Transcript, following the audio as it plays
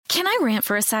Can I rant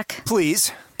for a sec?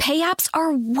 Please. Pay apps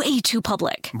are way too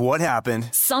public. What happened?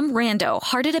 Some rando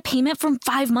hearted a payment from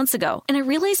 5 months ago, and I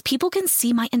realized people can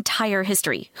see my entire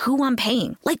history, who I'm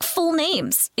paying, like full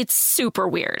names. It's super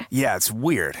weird. Yeah, it's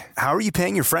weird. How are you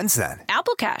paying your friends then?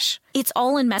 Apple Cash. It's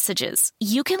all in messages.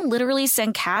 You can literally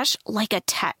send cash like a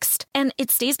text, and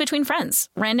it stays between friends.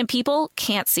 Random people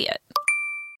can't see it.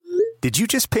 Did you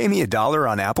just pay me $1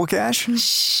 on Apple Cash?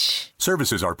 Shh.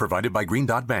 Services are provided by Green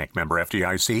Dot Bank. Member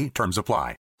FDIC. Terms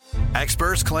apply.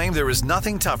 Experts claim there is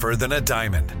nothing tougher than a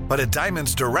diamond. But at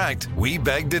Diamonds Direct, we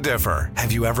beg to differ.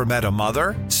 Have you ever met a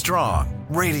mother? Strong,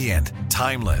 radiant,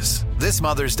 timeless. This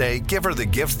Mother's Day, give her the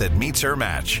gift that meets her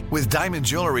match. With diamond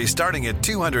jewelry starting at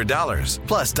 $200.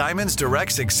 Plus Diamonds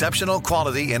Direct's exceptional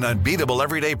quality and unbeatable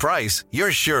everyday price,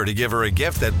 you're sure to give her a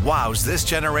gift that wows this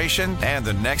generation and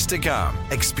the next to come.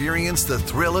 Experience the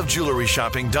thrill of jewelry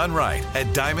shopping done right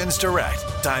at Diamonds Direct.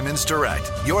 Diamonds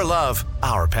Direct. Your love,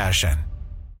 our passion.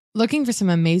 Looking for some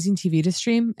amazing TV to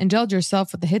stream? Indulge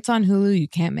yourself with the hits on Hulu you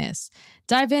can't miss.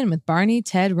 Dive in with Barney,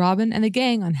 Ted, Robin, and the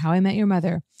gang on How I Met Your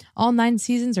Mother. All 9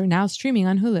 seasons are now streaming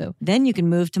on Hulu. Then you can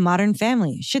move to Modern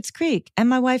Family, Schitt's Creek, and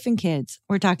My Wife and Kids.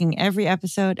 We're talking every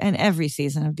episode and every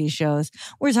season of these shows.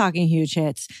 We're talking huge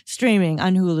hits, streaming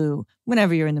on Hulu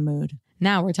whenever you're in the mood.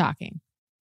 Now we're talking.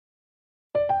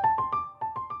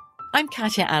 I'm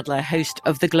Katya Adler, host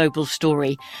of The Global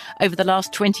Story. Over the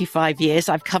last 25 years,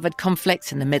 I've covered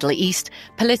conflicts in the Middle East,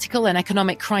 political and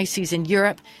economic crises in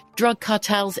Europe, drug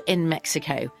cartels in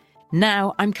Mexico.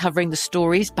 Now I'm covering the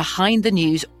stories behind the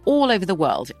news all over the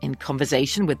world in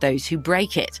conversation with those who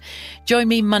break it. Join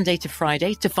me Monday to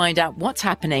Friday to find out what's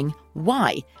happening,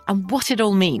 why, and what it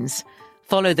all means.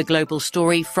 Follow The Global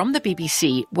Story from the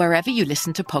BBC wherever you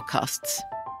listen to podcasts.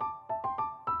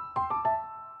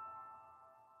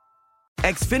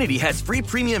 Xfinity has free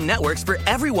premium networks for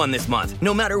everyone this month,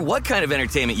 no matter what kind of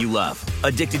entertainment you love.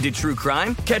 Addicted to true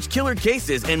crime? Catch killer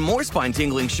cases and more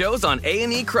spine-tingling shows on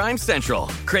A&E Crime Central.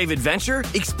 Crave adventure?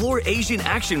 Explore Asian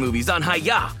action movies on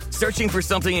Hi-Ya. Searching for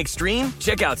something extreme?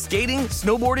 Check out skating,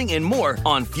 snowboarding, and more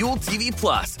on Fuel TV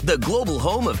Plus, the global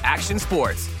home of action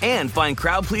sports. And find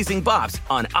crowd-pleasing bops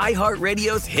on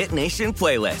iHeartRadio's Hit Nation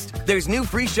playlist. There's new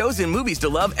free shows and movies to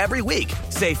love every week.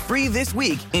 Say free this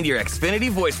week in your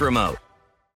Xfinity voice remote.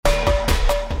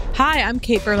 Hi, I'm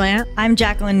Kate Berlant. I'm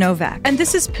Jacqueline Novak. And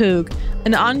this is Poog,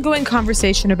 an ongoing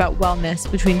conversation about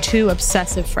wellness between two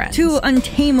obsessive friends. Two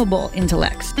untamable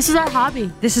intellects. This is our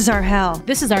hobby. This is our hell.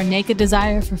 This is our naked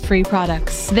desire for free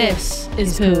products. This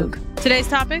is Poog. Today's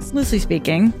topics? Loosely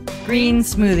speaking, green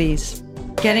smoothies,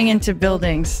 getting into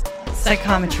buildings,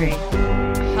 psychometry.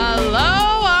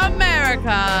 Hello, America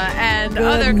and Good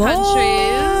other morning.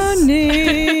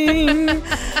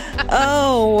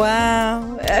 Oh,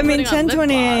 wow. I mean,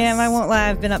 10:20 a.m., I won't lie,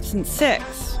 I've been up since 6.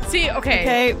 See, okay.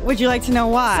 Okay, would you like to know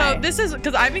why? So this is,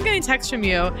 because I've been getting texts from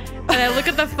you, and I look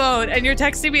at the phone, and you're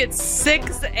texting me at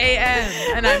 6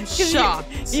 a.m., and I'm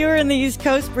shocked. You were in the East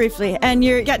Coast briefly, and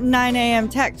you're getting 9 a.m.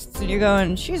 texts, and you're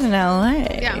going, she's in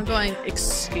L.A. Yeah, I'm going,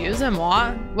 excuse me,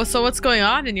 what? Well, so what's going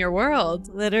on in your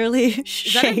world? Literally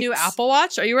Is that a new Apple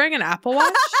Watch? Are you wearing an Apple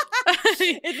Watch?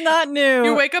 It's not new.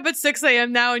 You wake up at 6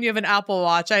 a.m. now, and you have an Apple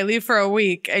Watch. I leave for a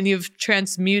week, and you've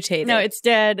transmutated. No, it's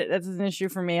dead. That's an issue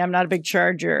for me. I'm not a big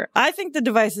charger. I think the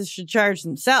devices should charge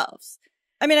themselves.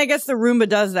 I mean, I guess the Roomba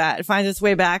does that. It finds its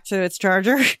way back to its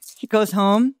charger. It goes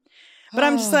home. But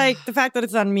I'm just like, the fact that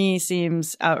it's on me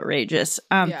seems outrageous.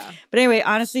 Yeah. But anyway,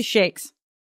 honestly, shakes,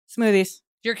 smoothies.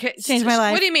 Changed my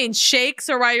life. What do you mean, shakes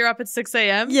or why you're up at 6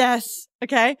 a.m.? Yes.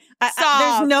 Okay.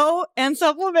 Stop. There's no, and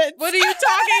supplements. What are you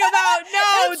talking about?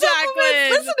 No,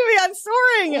 Jacqueline. Listen to me. I'm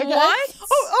soaring. Okay? What?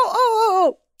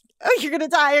 Oh, you're going to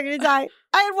die. You're going to die.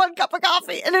 I had 1 cup of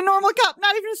coffee in a normal cup,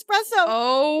 not even espresso.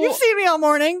 Oh. You've seen me all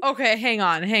morning. Okay, hang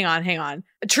on.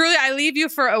 Truly, I leave you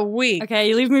for a week. Okay,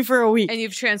 you leave me for a week. And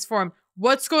you've transformed.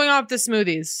 What's going on with the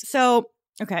smoothies? So,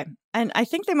 okay. And I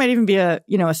think they might even be a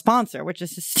sponsor, which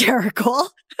is hysterical.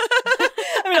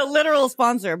 I mean, a literal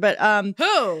sponsor. But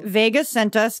who? Vega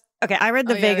sent us. Okay, I read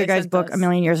the Vega Guys book a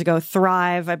million years ago,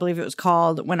 Thrive, I believe it was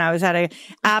called, when I was at a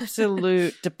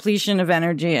absolute depletion of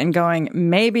energy and going,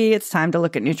 maybe it's time to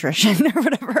look at nutrition or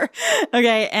whatever.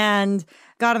 Okay, and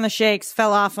got on the shakes,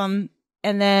 fell off them,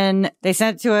 and then they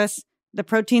sent it to us. The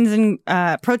protein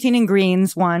and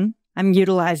greens one. I'm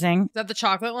utilizing. Is that the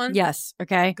chocolate one? Yes.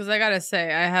 Okay. Because I gotta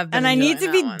say, I have been and I need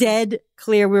to be dead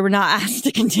clear. We were not asked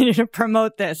to continue to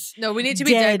promote this. No, we need to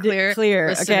be dead clear.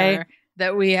 Listener, okay.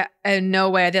 That we in no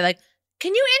way they're like,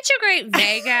 can you integrate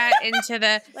Vega into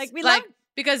the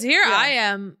because here I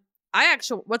am.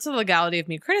 What's the legality of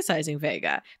me criticizing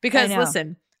Vega? Because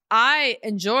listen, I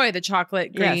enjoy the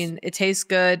chocolate green. Yes. It tastes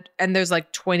good. And there's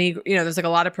like 20, there's like a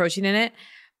lot of protein in it.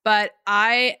 But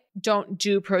I don't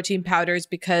do protein powders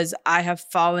because I have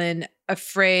fallen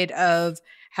afraid of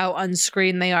how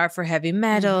unscreened they are for heavy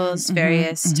metals,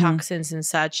 various toxins and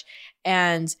such.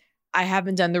 And I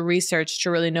haven't done the research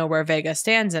to really know where Vega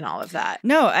stands in all of that.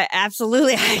 No, I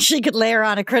absolutely. I actually could layer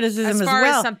on a criticism as far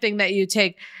well. as something that you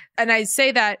take. And I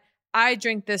say that I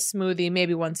drink this smoothie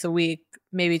maybe once a week,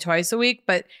 maybe twice a week.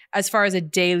 But as far as a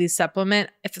daily supplement,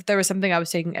 if there was something I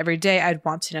was taking every day, I'd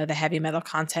want to know the heavy metal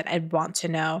content. I'd want to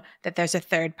know that there's a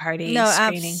third party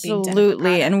screening being done.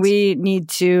 Absolutely. And we need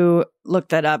to look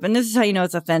that up. And this is how you know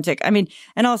it's authentic. I mean,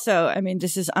 and also,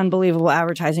 this is unbelievable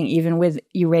advertising, even with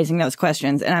you raising those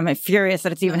questions. And I'm furious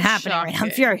that it's even happening right now.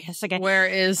 I'm furious. Okay. Where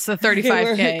is the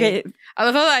 35K? Okay. I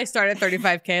love how I started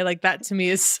 35K. Like that to me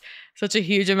is such a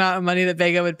huge amount of money that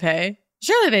Vega would pay.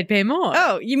 Surely they'd pay more.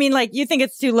 Oh, you mean like you think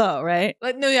it's too low, right?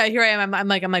 Like, no, yeah, here I am. I'm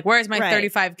like, where's my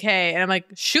 35K? And I'm like,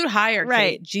 shoot higher,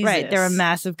 right? Kate. Jesus. Right. They're a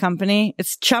massive company.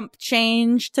 It's chump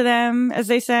change to them, as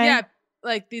they say. Yeah.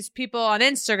 Like these people on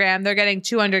Instagram, they're getting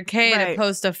 200K to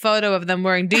post a photo of them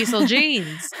wearing Diesel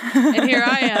jeans. And here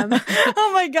I am.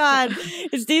 Oh my God.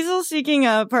 Is Diesel seeking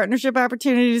partnership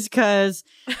opportunities? Because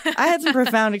I had some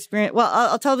profound experience. Well,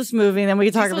 I'll tell this movie and then we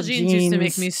can talk Diesel about jeans. Used to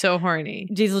make me so horny.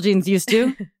 Diesel jeans used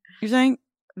to? You're saying?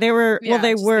 They were,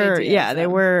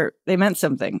 they meant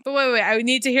something. But wait, I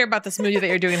need to hear about the smoothie that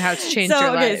you're doing and how it's changed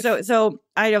your life. So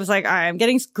I was like, all right, I'm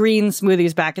getting green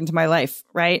smoothies back into my life,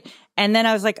 right? And then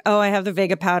I was like, oh, I have the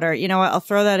Vega powder. You know what? I'll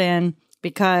throw that in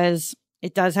because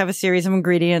it does have a series of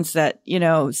ingredients that,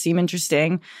 seem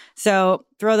interesting. So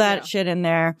throw that shit in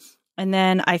there. And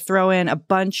then I throw in a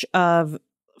bunch of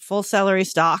full celery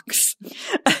stalks,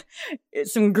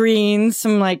 some greens,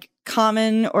 some like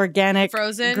common organic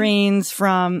frozen greens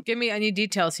from. I need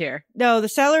details here. No, the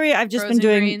celery, I've just frozen been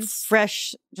doing greens.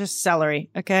 fresh, just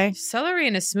celery. Okay. Celery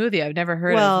in a smoothie, I've never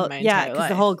heard of in my entire life. Because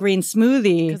the whole green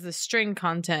smoothie. Because the string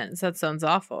content, that sounds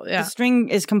awful. Yeah. The string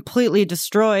is completely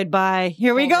destroyed by,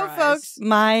 here we go, folks,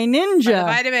 my Ninja.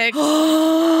 By the Vitamix.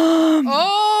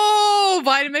 Oh,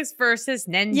 Vitamix versus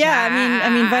Ninja. Yeah, I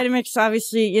mean, Vitamix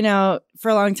obviously, for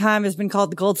a long time has been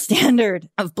called the gold standard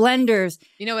of blenders.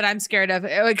 You know what I'm scared of?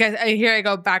 Here I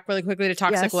go back really quickly to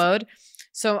toxic load.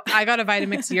 So I got a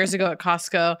Vitamix years ago at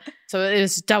Costco. So it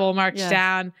was double marked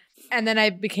down. And then I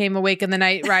became awake in the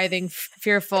night, writhing,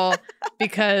 fearful,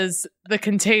 because the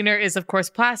container is, of course,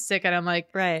 plastic. And I'm like,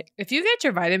 if you get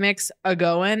your Vitamix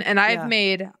a-going, and I've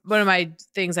made one of my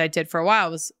things I did for a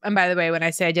while was, and by the way, when I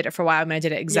say I did it for a while, I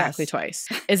did it exactly twice,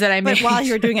 is that I made. But while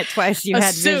you were doing it twice, you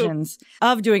had visions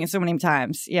of doing it so many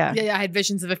times. Yeah. Yeah, I had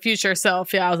visions of a future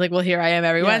self. Yeah, I was like, well, here I am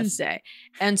every Wednesday.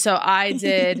 And so I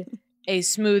did a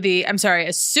soup in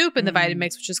the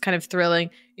Vitamix, which is kind of thrilling.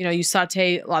 You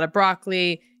saute a lot of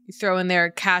broccoli. You throw in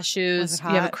there cashews. You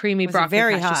have a creamy broccoli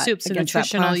cashew soup, some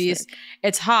nutritional yeast.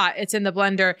 It's hot. It's in the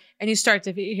blender, and you start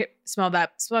to smell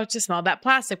that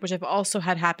plastic, which I've also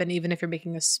had happen. Even if you're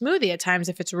making a smoothie, at times,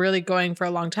 if it's really going for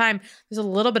a long time, there's a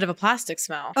little bit of a plastic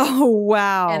smell. Oh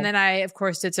wow! And then I, of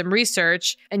course, did some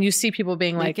research, and you see people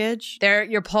being leakage.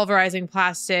 You're pulverizing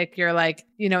plastic. You're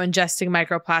ingesting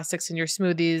microplastics in your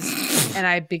smoothies, and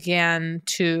I began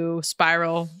to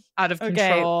spiral out of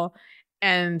control.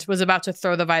 And was about to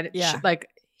throw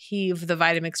heave the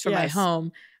Vitamix from my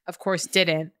home. Of course,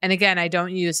 didn't. And again, I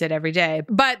don't use it every day.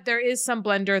 But there is some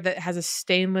blender that has a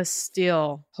stainless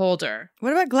steel holder.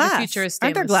 What about glass? The future is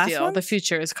stainless steel. Ones? The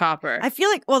future is copper. I feel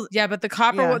like, yeah, but the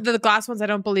copper, the glass ones, I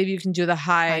don't believe you can do the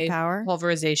high power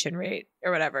pulverization rate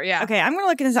or whatever. Yeah. Okay, I'm going to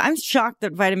look at this. I'm shocked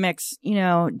that Vitamix,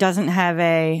 doesn't have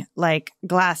a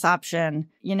glass option,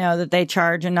 that they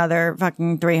charge another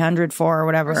fucking $300 for or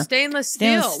whatever. Or stainless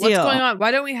steel. What's going on? Why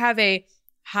don't we have a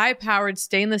high-powered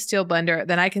stainless steel blender?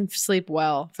 Then I can sleep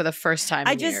well for the first time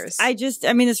in years.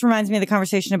 This reminds me of the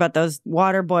conversation about those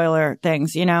water boiler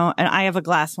things, and I have a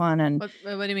glass one. And what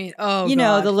do you mean? Oh,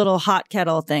 God. The little hot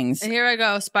kettle things. And here I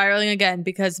go, spiraling again,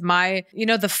 because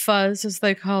the fuzz, as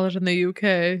they call it in the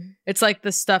UK. It's like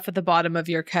the stuff at the bottom of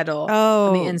your kettle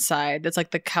on the inside. It's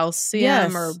like the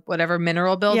calcium or whatever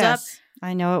mineral buildup.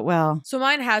 I know it well. So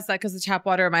mine has that because the tap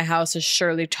water in my house is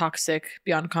surely toxic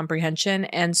beyond comprehension.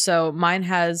 And so mine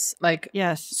has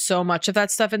so much of that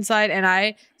stuff inside. And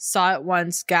I saw it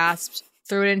once, gasped,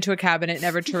 threw it into a cabinet,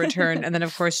 never to return. And then,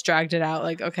 of course, dragged it out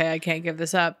like, okay, I can't give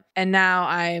this up. And now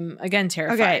I'm, again,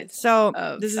 terrified. Okay,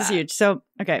 so this is huge. So,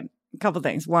 a couple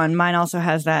things. One, mine also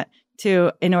has that.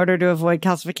 Two, in order to avoid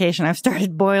calcification, I've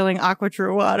started boiling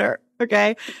AquaTrue water.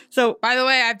 Okay. So, by the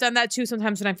way, I've done that too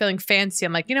sometimes when I'm feeling fancy.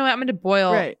 I'm like, you know what? I'm going to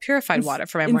boil purified water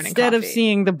for my morning coffee. Instead of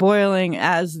seeing the boiling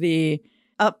as the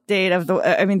update of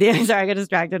sorry, I got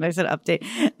distracted and I said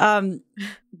update.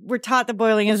 We're taught that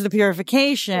boiling is the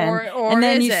purification. Or and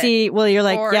then is you it? see, well, you're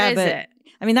like, Or yeah, is but it?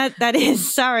 I mean, that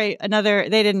is, sorry, they're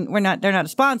not a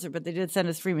sponsor, but they did send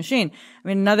us free machine. I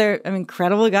mean, another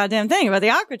incredible goddamn thing about the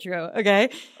AquaTrue, okay?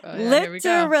 Oh, yeah,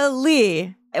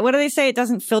 Literally, what do they say? It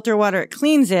doesn't filter water, it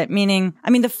cleans it, meaning,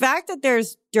 the fact that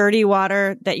there's dirty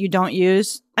water that you don't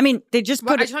use, they just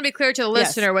put I just want to be clear to the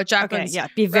listener what Jacqueline's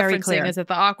be very referencing clear. is that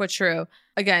the AquaTrue,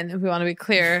 again, if we want to be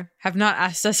clear, have not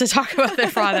asked us to talk about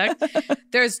their product.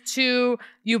 There's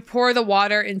you pour the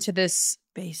water into this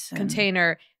basin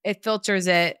container, it filters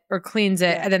it or cleans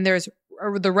it, and then there's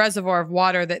the reservoir of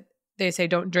water that they say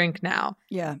don't drink now.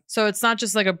 Yeah. So it's not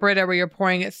just like a Brita where you're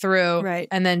pouring it through, right,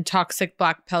 and then toxic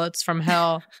black pellets from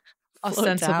hell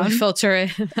ostensibly filter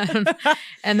it. I don't know.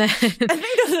 And then I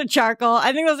think those are charcoal.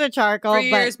 For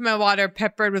years, my water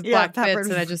peppered with black bits,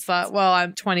 and I just thought, well,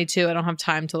 I'm 22. I don't have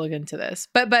time to look into this.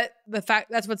 But the fact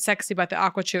that's what's sexy about the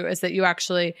AquaTrue is that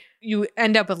you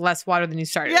end up with less water than you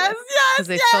started with. Because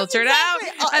they filtered out.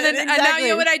 And now you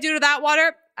know what I do to that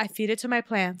water? I feed it to my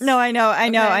plants. No, I know.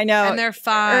 And they're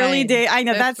fine. Early day. I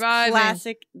know. That's thriving.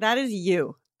 classic. That is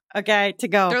you. Okay, to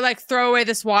go. They're like, throw away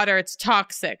this water. It's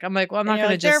toxic. I'm like, well, I'm not going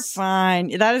to just. They're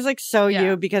fine. That is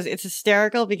you because it's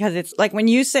hysterical because it's like when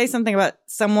you say something about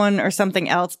someone or something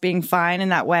else being fine in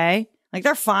that way, like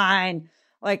they're fine.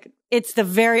 Like it's the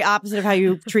very opposite of how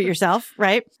you treat yourself,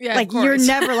 right? Yeah, like you're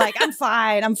never like, I'm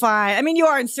fine. I mean, you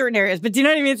are in certain areas, but do you know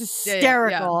what I mean? It's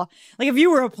hysterical. Yeah. Like if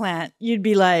you were a plant, you'd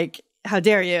be like, how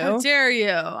dare you? How dare you?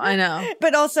 I know.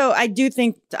 But also, I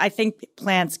think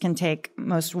plants can take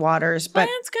most waters. But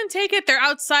plants can take it. They're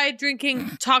outside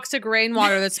drinking toxic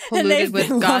rainwater that's polluted with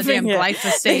goddamn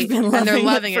glyphosate. And they're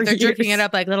loving it. They're drinking it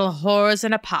up like little whores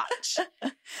in a pot.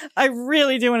 I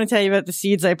really do want to tell you about the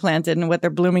seeds I planted and what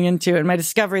they're blooming into and my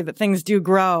discovery that things do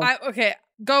grow. Okay,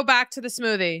 go back to the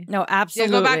smoothie. No,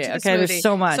 absolutely. Yeah, go back to the smoothie. There's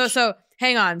so much. So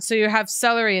hang on. So you have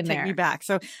celery in there. Take me back.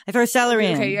 So I throw celery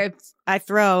in. Okay, I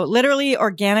throw literally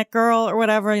Organic Girl or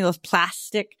whatever, those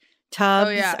plastic tubs.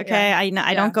 Oh, yeah, okay. yeah.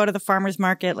 I don't go to the farmer's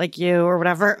market like you or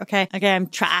whatever. Okay. I'm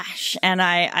trash and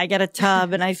I get a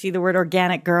tub and I see the word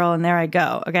Organic Girl and there I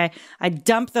go. Okay. I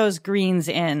dump those greens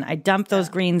in.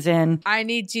 I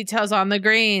need details on the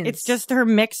greens. It's just her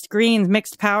mixed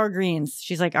power greens.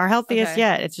 She's like, our healthiest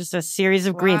yet. It's just a series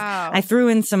of greens. I threw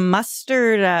in some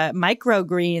mustard, micro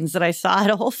greens that I saw at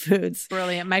Whole Foods.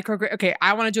 Brilliant. Microgreens. Okay.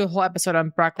 I want to do a whole episode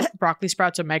on broccoli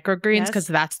sprouts and microgreens because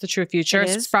that's the true future.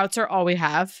 Sprouts are all we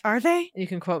have. Are they? You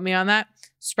can quote me on that.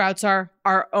 Sprouts are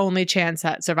our only chance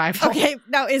at survival. Okay.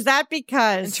 Now, is that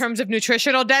because in terms of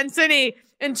nutritional density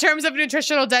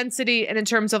and in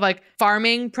terms of like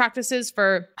farming practices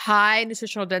for high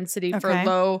nutritional density for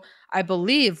low, I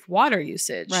believe, water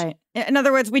usage. Right. In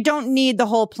other words, we don't need the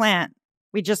whole plant.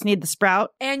 We just need the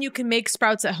sprout. And you can make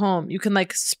sprouts at home. You can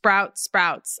like sprout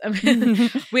sprouts. I mean,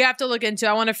 we have to look into,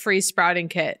 I want a free sprouting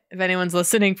kit. If anyone's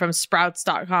listening from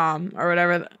sprouts.com or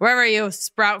whatever, wherever you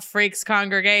sprout freaks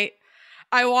congregate,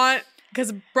 I want,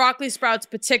 because broccoli sprouts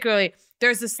particularly,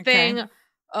 there's this thing.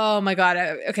 Oh my God.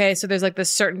 Okay. So there's like this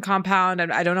certain compound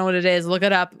and I don't know what it is. Look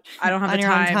it up. I don't have the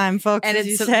time. On your own time, folks. And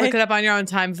it's, look it up on your own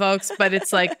time, folks. But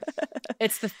it's like,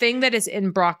 it's the thing that is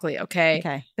in broccoli.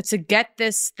 Okay. But to get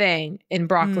this thing in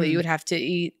broccoli, you would have to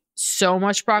eat so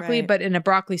much broccoli, but in a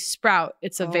broccoli sprout,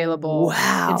 it's available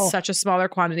in such a smaller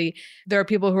quantity. There are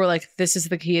people who are like, this is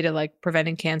the key to like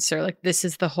preventing cancer. Like this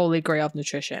is the holy grail of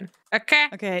nutrition.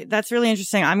 Okay. That's really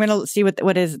interesting. I'm going to see what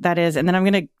that is. And then I'm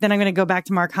going to go back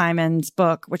to Mark Hyman's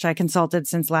book, which I consulted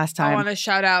since last time. I want to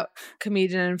shout out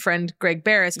comedian and friend Greg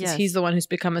Barris because he's the one who's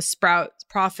become a sprout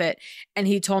prophet. And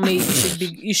he told me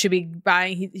you should be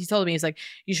buying, he told me, he's like,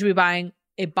 you should be buying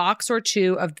a box or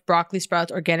two of broccoli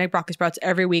sprouts, organic broccoli sprouts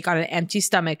every week on an empty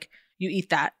stomach. You eat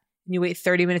that and you wait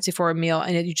 30 minutes before a meal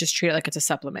and you just treat it like it's a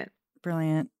supplement.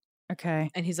 Brilliant.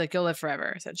 Okay. And he's like, you'll live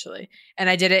forever, essentially. And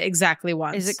I did it exactly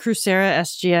once. Is it Crucera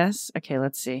SGS? Okay,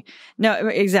 let's see. No,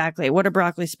 exactly. What are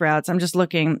broccoli sprouts? I'm just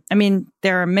looking. I mean,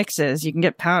 there are mixes. You can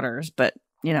get powders, but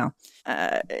in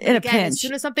a pinch. As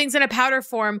soon as something's in a powder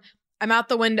form, I'm out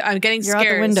the window. I'm getting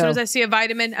scared. As soon as I see a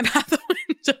vitamin, I'm out the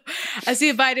window. I see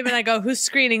a vitamin. I go, who's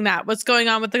screening that? What's going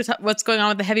on with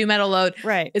the heavy metal load?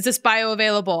 Right. Is this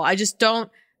bioavailable? I just don't.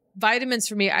 Vitamins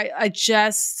for me.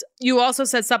 You also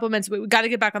said supplements. We got to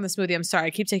get back on the smoothie. I'm sorry. I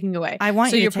keep taking away.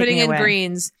 So you're putting in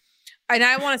greens. And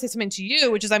I want to say something to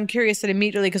you, which is I'm curious that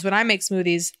immediately, because when I make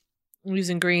smoothies, I'm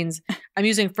using greens. I'm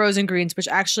using frozen greens, which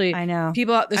actually I know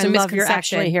there's a misconception. You're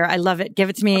actually here. I love it. Give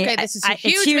it to me. Okay, this is a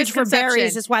huge it's huge for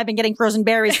berries. That's why I've been getting frozen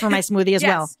berries for my smoothie as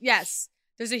well. Yes.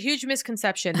 There's a huge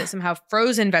misconception that somehow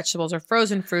frozen vegetables or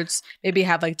frozen fruits maybe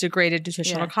have like degraded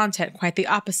nutritional content. Quite the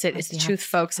opposite is the truth,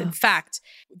 folks. In fact,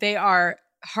 they are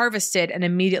harvested and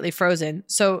immediately frozen.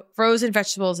 So frozen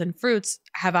vegetables and fruits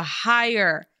have a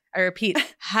higher, I repeat,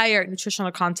 higher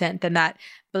nutritional content than that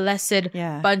blessed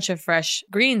bunch of fresh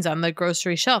greens on the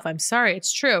grocery shelf. I'm sorry,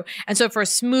 it's true. And so for a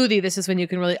smoothie, this is when you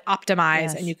can really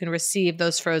optimize and you can receive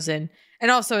those frozen. And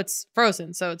also it's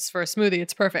frozen, so it's for a smoothie,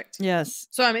 it's perfect. Yes.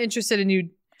 So I'm interested in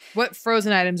what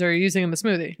frozen items are you using in the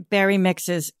smoothie? Berry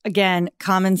mixes. Again,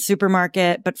 common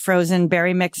supermarket, but frozen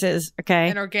berry mixes. Okay.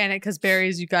 And organic, because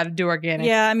berries, you got to do organic.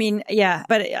 Yeah, I mean, yeah.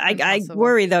 But I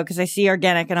worry, though, because I see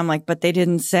organic and I'm like, but they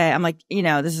didn't say. I'm like,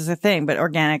 this is a thing, but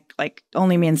organic, like,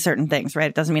 only means certain things,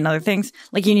 right? It doesn't mean other things.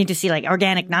 Like, you need to see, like,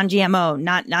 organic,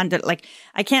 non-GMO, like,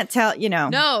 I can't tell,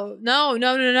 No.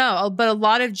 But a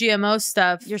lot of GMO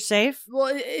stuff. You're safe?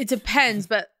 Well, it depends,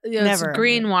 but it's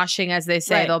greenwashing, as they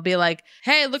say. Right. They'll be like,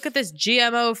 hey, look at this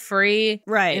GMO-free,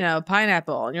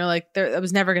 pineapple. And you're like, that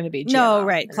was never going to be GMO. No,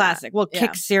 right. Classic. Well,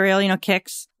 Kix cereal,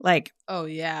 Kix, like. Oh,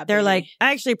 yeah. They're like,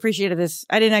 I actually appreciated this.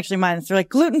 I didn't actually mind this. They're like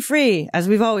gluten-free, as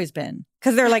we've always been.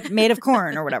 Because they're like made of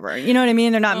corn or whatever. You know what I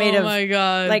mean? They're not made of. Oh, my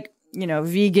God. Like,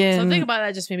 vegan. Something about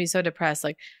that just made me so depressed.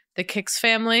 Like, the Kix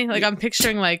family. Like, I'm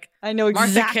picturing like I know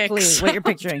exactly what you're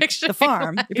picturing. The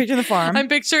farm. You're picturing the farm. I'm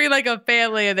picturing like a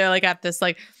family, and they're like at this,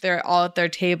 like they're all at their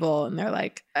table, and they're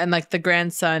like, and like the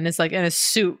grandson is like in a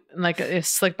suit and like a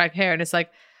slick back hair, and it's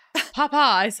like, Papa,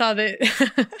 I saw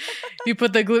that you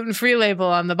put the gluten-free label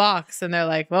on the box, and they're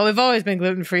like, well, we've always been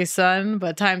gluten-free, son,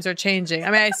 but times are changing.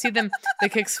 I mean, I see them, the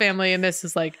Kix family, and this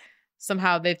is like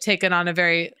somehow they've taken on a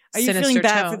very sinister tone. Are you feeling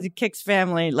bad for the Kix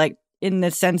family? Like, in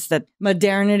the sense that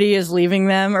modernity is leaving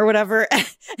them or whatever.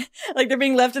 Like they're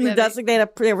being left in the dust. Like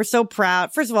they were so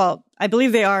proud. First of all, I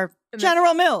believe they are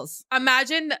General Mills.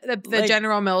 Imagine the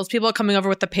General Mills people coming over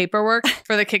with the paperwork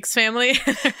for the Kix family.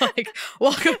 They're like,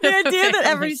 welcome to the idea that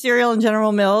every cereal in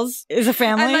General Mills is a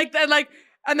family.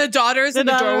 And the daughter's in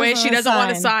the doorway. She doesn't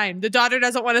want to sign. The daughter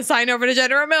doesn't want to sign over to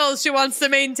General Mills. She wants to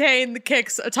maintain the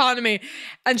Kix autonomy.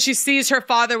 And she sees her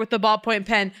father with the ballpoint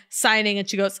pen signing, and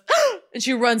she goes, and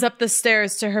she runs up the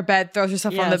stairs to her bed, throws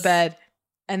herself on the bed.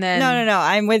 And then no,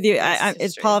 I'm with you.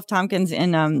 It's Paul F. Tompkins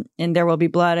in There Will Be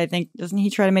Blood. I think, doesn't he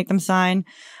try to make them sign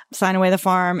away the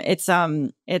farm? It's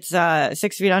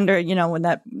 6 Feet Under. When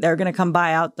they're going to come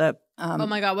buy out the. Oh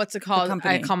my God, what's it called?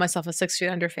 I call myself a 6 Feet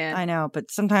Under fan. I know, but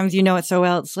sometimes you know it so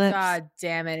well it slips. God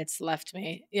damn it, it's left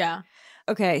me. Yeah.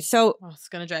 Okay, so it's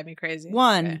gonna drive me crazy.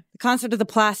 The concept of the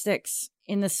plastics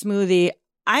in the smoothie.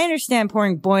 I understand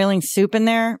pouring boiling soup in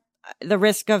there. The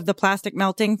risk of the plastic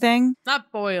melting thing.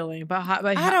 Not boiling, but hot.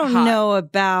 But I don't know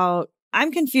about.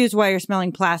 I'm confused why you're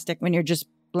smelling plastic when you're just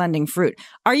blending fruit.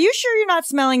 Are you sure you're not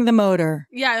smelling the motor?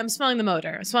 Yeah, I'm smelling the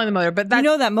motor. But you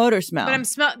know that motor smell.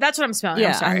 But that's what I'm smelling. Yeah,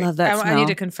 I'm sorry. I love that smell. I need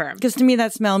to confirm. Because to me,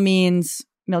 that smell means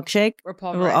milkshake. It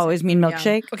will always mean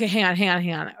milkshake. Yeah. Okay,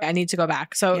 hang on. I need to go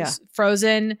back. So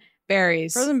frozen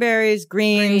berries,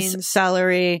 greens,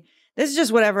 celery. This is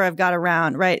just whatever I've got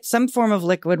around, right? Some form of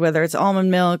liquid, whether it's almond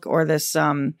milk or this,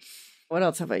 what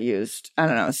else have I used? I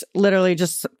don't know. It's literally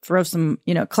just throw some,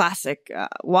 classic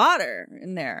water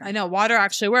in there. I know water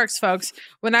actually works, folks.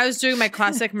 When I was doing my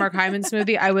classic Mark Hyman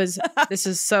smoothie, this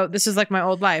is like my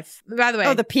old life. By the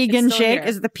way, the Pegan shake.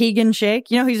 Is it the Pegan shake?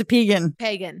 He's a Pegan.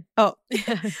 Pagan. Oh,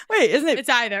 wait, isn't it? It's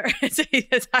either. It's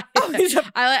either. Oh,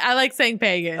 I like saying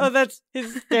pagan. Oh, that's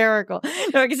hysterical.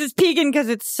 No, I guess it's Pegan because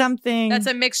it's something. That's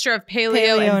a mixture of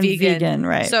paleo and vegan.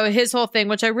 Right. So his whole thing,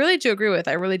 which I really do agree with,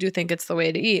 I really do think it's the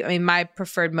way to eat. I mean, my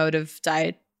preferred mode of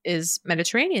diet is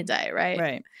Mediterranean diet, right?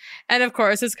 Right. And of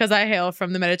course, it's because I hail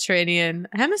from the Mediterranean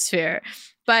hemisphere.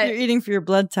 But you're eating for your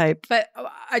blood type. But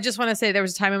I just want to say there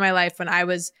was a time in my life when I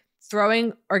was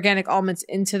throwing organic almonds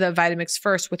into the Vitamix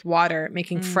first with water,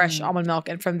 making fresh almond milk.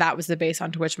 And from that was the base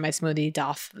onto which my smoothie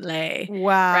doth lay.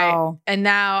 Wow. Right? And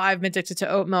now I've been addicted to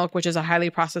oat milk, which is a highly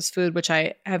processed food, which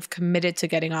I have committed to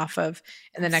getting off of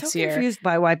in the next year. I'm confused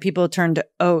by why people turn to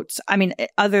oats. I mean,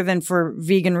 other than for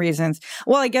vegan reasons.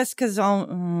 Well, I guess because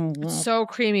it's so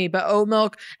creamy, but oat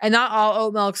milk, and not all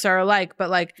oat milks are alike,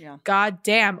 but God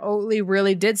damn, Oatly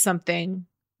really did something.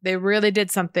 They really did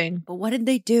something. But what did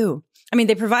they do? I mean,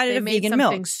 they provided a vegan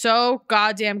milk. Something so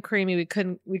goddamn creamy we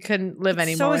couldn't live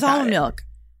anymore. So is almond milk.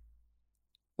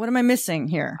 What am I missing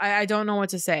here? I don't know what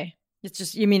to say. It's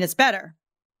just, you mean it's better.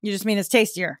 You just mean it's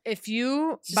tastier. If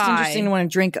you it's just interesting to want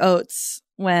to drink oats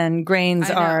when grains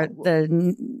are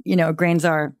the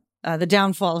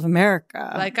downfall of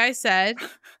America. Like I said,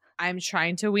 I'm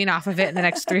trying to wean off of it in the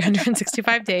next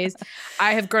 365 days.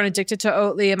 I have grown addicted to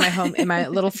Oatly in my home, in my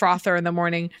little frother in the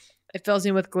morning. It fills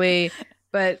me with glee.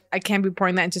 but I can't be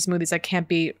pouring that into smoothies.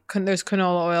 There's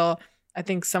canola oil. I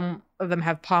think some of them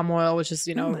have palm oil, which is,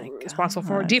 responsible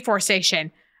for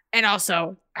deforestation and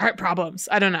also heart problems.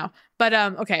 I don't know. But,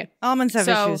 okay. Almonds have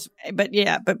issues, but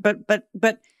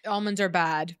almonds are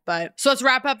bad, so let's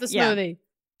wrap up the smoothie.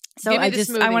 So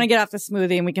I want to get off the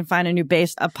smoothie and we can find a new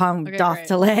base upon doth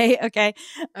to lay. Okay.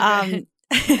 I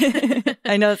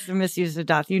know it's the misuse of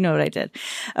doth. You know what I did.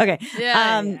 Okay.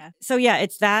 So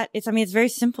it's that. It's very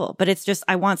simple, but it's just,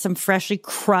 I want some freshly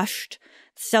crushed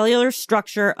cellular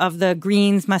structure of the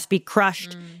greens must be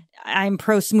crushed. I'm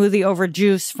pro smoothie over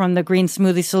juice from the Green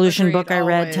Smoothie Solution book I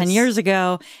read 10 years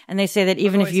ago. And they say that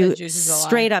even if you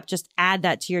straight up just add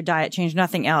that to your diet, change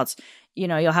nothing else,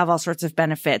 you'll have all sorts of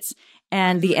benefits.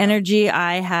 And the energy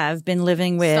I have been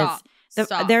living with,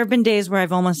 there have been days where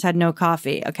I've almost had no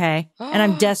coffee, okay? And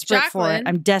I'm desperate for it.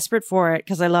 I'm desperate for it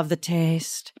because I love the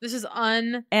taste. This is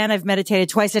And I've meditated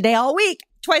twice a day all week.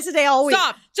 Twice a day all week.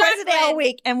 Stop. Twice a day all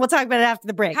week. And we'll talk about it after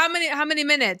the break. How many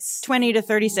minutes? 20 to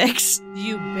 36.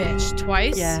 You bitch.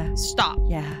 Twice? Yeah. Stop.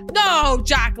 Yeah. No,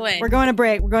 Jacqueline. We're going to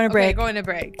break. Okay, going to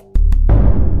break.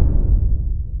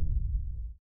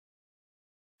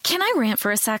 Can I rant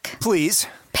for a sec? Please.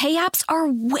 Pay apps are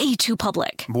way too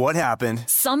public. What happened?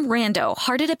 Some rando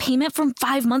hearted a payment from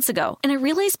 5 months ago, and I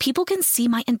realized people can see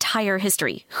my entire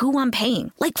history, who I'm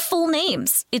paying, like full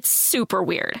names. It's super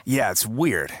weird. Yeah, it's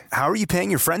weird. How are you paying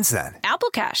your friends then? Apple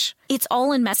Cash. It's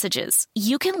all in messages.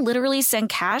 You can literally send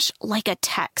cash like a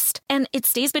text, and it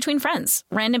stays between friends.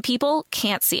 Random people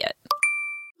can't see it.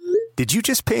 Did you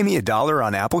just pay me $1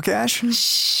 on Apple Cash?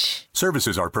 Shh.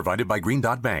 Services are provided by Green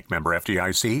Dot Bank. Member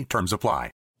FDIC. Terms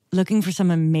apply. Looking for some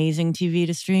amazing TV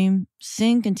to stream?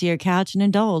 Sink into your couch and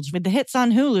indulge with the hits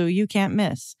on Hulu you can't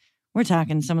miss. We're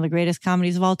talking some of the greatest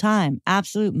comedies of all time,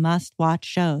 absolute must-watch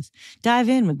shows. Dive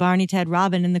in with Barney, Ted,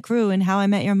 Robin, and the crew in How I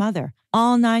Met Your Mother.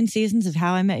 All 9 seasons of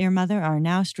How I Met Your Mother are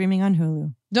now streaming on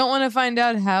Hulu. Don't want to find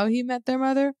out how he met their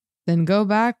mother? Then go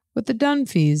back with the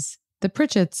Dunphys, the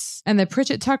Pritchetts, and the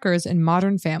Pritchett Tuckers in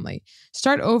Modern Family.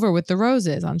 Start over with the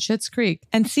Roses on Schitt's Creek.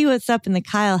 And see what's up in the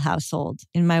Kyle household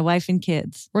in My Wife and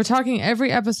Kids. We're talking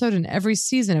every episode and every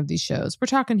season of these shows. We're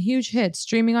talking huge hits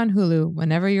streaming on Hulu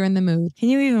whenever you're in the mood. Can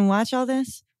you even watch all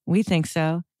this? We think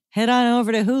so. Head on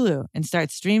over to Hulu and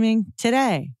start streaming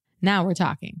today. Now we're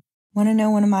talking. Want to know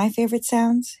one of my favorite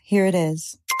sounds? Here it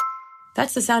is.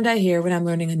 That's the sound I hear when I'm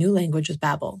learning a new language with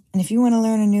Babbel. And if you want to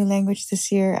learn a new language this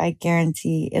year, I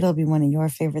guarantee it'll be one of your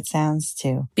favorite sounds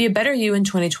too. Be a better you in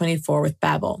 2024 with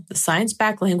Babbel, the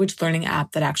science-backed language learning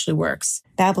app that actually works.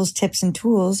 Babbel's tips and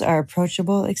tools are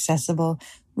approachable, accessible,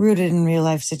 rooted in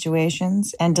real-life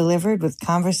situations, and delivered with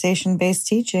conversation-based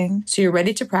teaching. So you're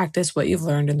ready to practice what you've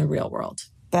learned in the real world.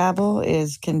 Babbel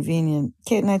is convenient.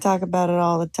 Kate and I talk about it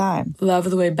all the time. Love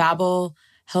the way Babbel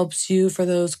helps you for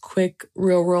those quick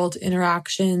real-world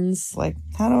interactions. Like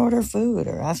how to order food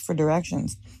or ask for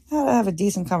directions. How to have a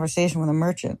decent conversation with a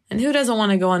merchant. And who doesn't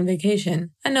want to go on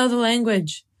vacation and know the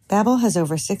language? Babbel has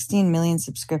over 16 million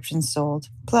subscriptions sold.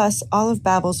 Plus, all of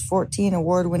Babbel's 14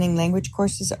 award-winning language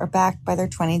courses are backed by their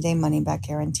 20-day money-back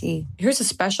guarantee. Here's a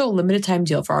special limited-time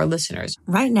deal for our listeners.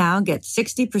 Right now, get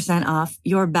 60% off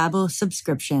your Babbel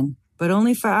subscription, but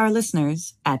only for our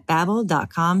listeners at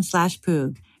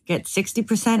babbel.com/poog. Get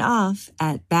 60% off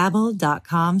at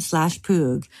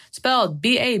babbel.com/poog. Spelled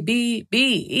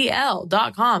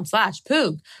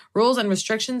BABBEL.com/poog. Rules and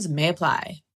restrictions may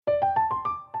apply.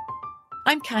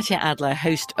 I'm Katya Adler,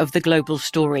 host of The Global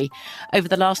Story. Over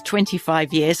the last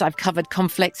 25 years, I've covered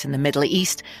conflicts in the Middle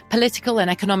East, political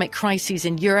and economic crises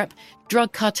in Europe,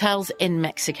 drug cartels in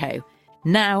Mexico.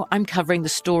 Now I'm covering the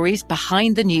stories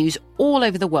behind the news all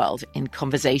over the world in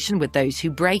conversation with those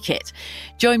who break it.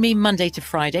 Join me Monday to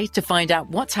Friday to find out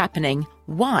what's happening,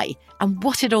 why, and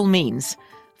what it all means.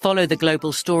 Follow The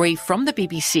Global Story from the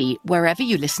BBC wherever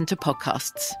you listen to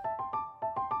podcasts.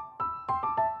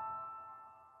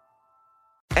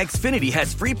 Xfinity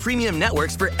has free premium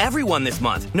networks for everyone this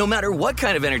month, no matter what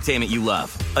kind of entertainment you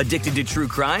love. Addicted to true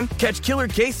crime? Catch killer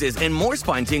cases and more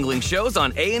spine-tingling shows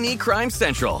on A&E Crime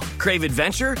Central. Crave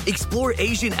adventure? Explore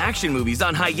Asian action movies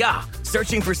on Hi-Ya.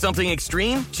 Searching for something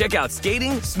extreme? Check out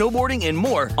skating, snowboarding, and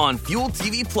more on Fuel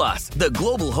TV Plus, the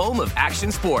global home of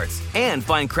action sports. And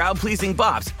find crowd-pleasing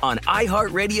bops on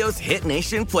iHeartRadio's Hit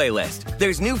Nation playlist.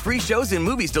 There's new free shows and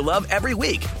movies to love every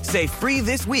week. Say free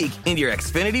this week in your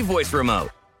Xfinity voice remote.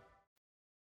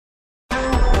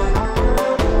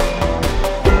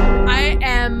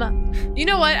 You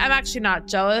know what? I'm actually not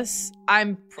jealous.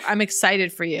 I'm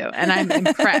excited for you, and I'm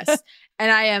impressed,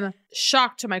 and I am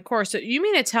shocked to my core. So you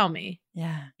mean to tell me,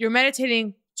 yeah, you're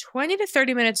meditating 20 to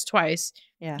 30 minutes twice.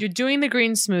 Yeah, you're doing the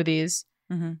green smoothies.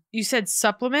 You said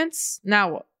supplements.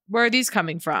 Now, where are these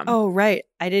coming from? Oh, right.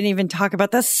 I didn't even talk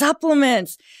about the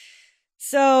supplements.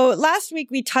 So last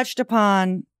week we touched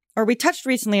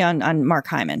recently on Mark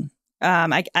Hyman.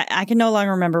 I can no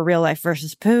longer remember Real Life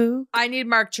versus Pooh. I need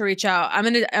Mark to reach out. I'm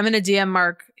gonna DM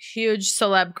Mark. Huge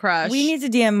celeb crush. We need to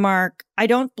DM Mark. I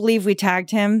don't believe we tagged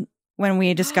him when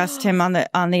we discussed him on the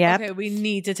app. Okay, we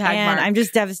need to tag Mark. I'm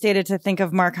just devastated to think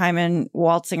of Mark Hyman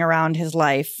waltzing around his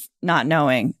life, not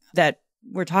knowing that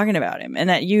we're talking about him and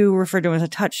that you referred to him as a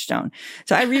touchstone.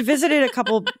 So I revisited a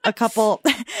couple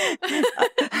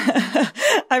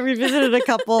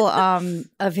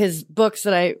of his books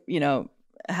that I,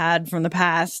 had from the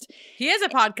past. He has a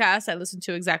podcast I listened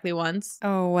to exactly once.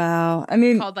 Oh, wow. I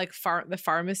mean, called like The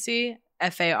Pharmacy,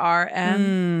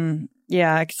 FARM.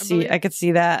 Yeah, I could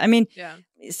see that. I mean,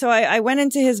 so I went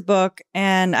into his book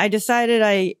and I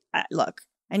decided look,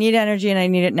 I need energy and I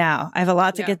need it now. I have a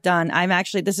lot to get done.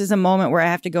 This is a moment where I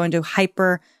have to go into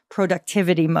hyper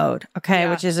productivity mode. Okay.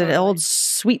 Which is an old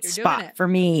sweet spot for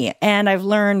me. And I've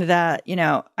learned that,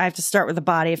 I have to start with the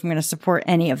body if I'm going to support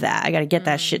any of that. I got to get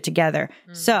that shit together.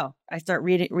 So I start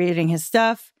reading his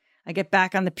stuff. I get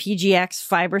back on the PGX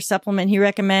fiber supplement he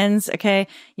recommends. Okay.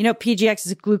 PGX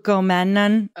is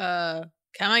glucomannan.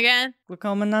 Come again?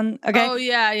 Glucomannan. Okay. Oh,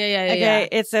 yeah. Okay.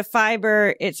 It's a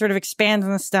fiber. It sort of expands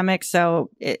in the stomach.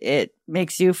 So it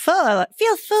makes you feel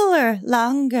fuller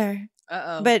longer.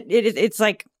 But it's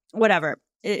like, whatever.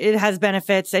 It has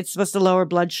benefits. It's supposed to lower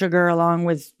blood sugar along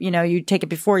with, you take it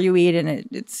before you eat and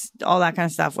it's all that kind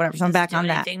of stuff, whatever. So I'm back on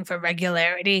that. Anything for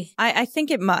regularity? I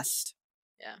think it must.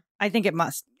 Yeah. I think it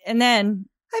must. And then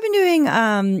I've been doing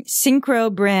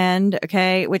Synchro brand,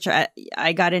 okay, which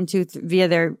I got into via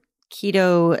their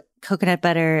keto coconut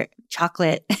butter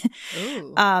chocolate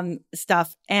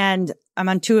stuff. And I'm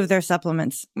on 2 of their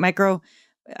supplements. I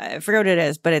forget what it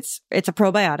is, but it's a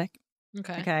probiotic.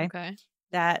 Okay.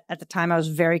 That at the time I was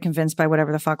very convinced by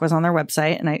whatever the fuck was on their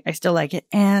website, and I still like it.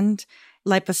 And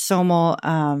liposomal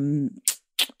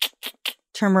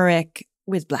turmeric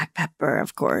with black pepper,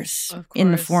 of course,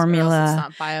 in the formula,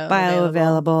 it's not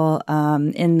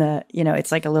bioavailable. In the,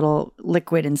 it's like a little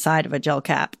liquid inside of a gel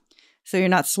cap. So you're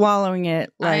not swallowing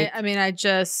it.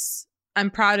 I'm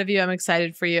proud of you. I'm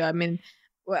excited for you. I mean,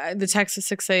 the text is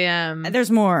 6 a.m. There's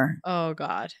more. Oh,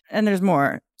 God. And there's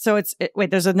more. So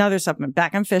there's another supplement,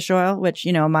 back on fish oil, which,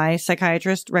 my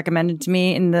psychiatrist recommended to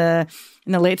me in the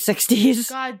late 60s.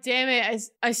 God damn it.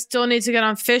 I still need to get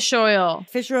on fish oil.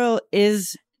 Fish oil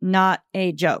is not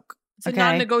a joke. It's a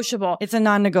non-negotiable. It's a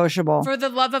non-negotiable. For the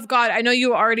love of God, I know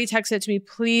you already texted it to me.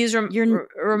 Please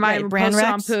remind me. Brand post it Rex?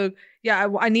 on Poog. Yeah,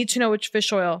 I need to know which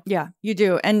fish oil. Yeah, you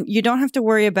do. And you don't have to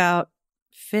worry about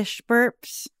fish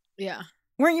burps. Yeah.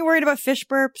 Weren't you worried about fish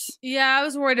burps? Yeah, I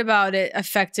was worried about it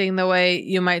affecting the way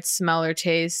you might smell or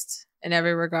taste in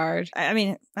every regard. I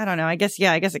mean, I don't know. I guess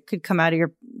it could come out of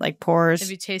your pores.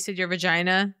 Have you tasted your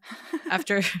vagina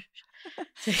after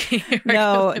taking your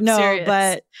No, serious?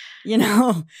 But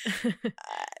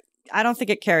I don't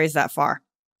think it carries that far.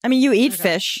 I mean, you eat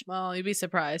fish. Well, you'd be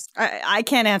surprised. I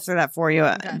can't answer that for you,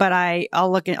 but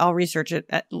I'll research it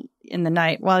in the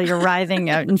night while you're writhing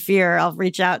in fear. I'll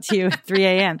reach out to you at 3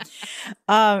 a.m.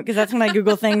 Because that's when I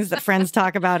Google things that friends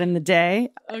talk about in the day.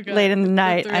 Late in the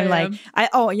night. I'm like,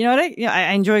 you know what?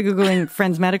 I enjoy Googling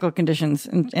friends' medical conditions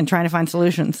and trying to find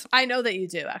solutions. I know that you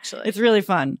do, actually. It's really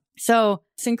fun. So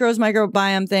Synchro's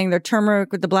microbiome thing, their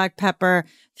turmeric with the black pepper,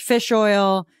 fish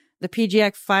oil, the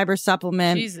PGX fiber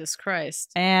supplement. Jesus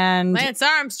Christ. And Lance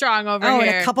Armstrong over here. And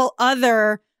a couple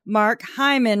other Mark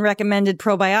Hyman recommended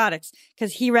probiotics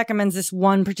because he recommends this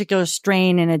one particular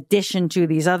strain in addition to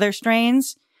these other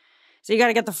strains. So you got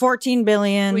to get the 14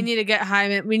 billion. We need to get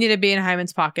Hyman. We need to be in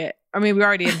Hyman's pocket. I mean, we're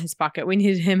already in his pocket. We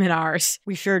need him in ours.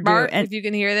 We sure do. Mark, if you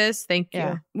can hear this, thank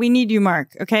you. We need you,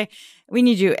 Mark. Okay. We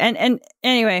need you. And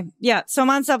anyway, yeah. So I'm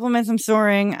on supplements. I'm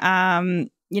soaring. I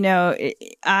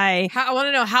want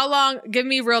to know how long. Give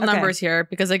me real numbers here,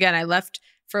 because again, I left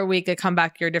for a week. I come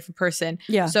back, you're a different person.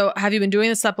 Yeah. So have you been doing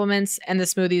the supplements and the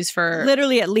smoothies for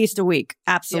literally at least a week?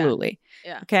 Absolutely.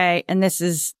 Yeah. Okay. And this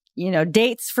is,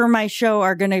 dates for my show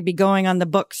are going to be going on the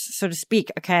books, so to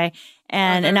speak. Okay.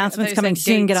 And announcements coming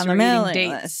soon. Get on the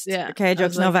mailing list. Yeah. Okay.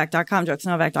 JokesNovak.com,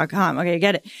 JokesNovak.com. Okay. You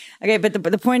get it. Okay. But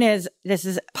the point is, this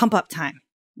is pump up time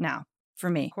now for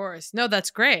me. Of course. No,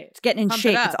 that's great. It's getting in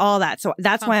shape. It's all that. So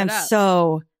that's why I'm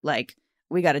so like,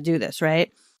 we got to do this,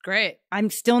 right? Great.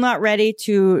 I'm still not ready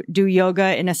to do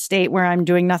yoga in a state where I'm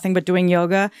doing nothing but doing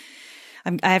yoga.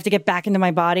 I have to get back into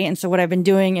my body. And so what I've been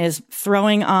doing is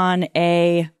throwing on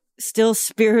a still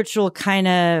spiritual kind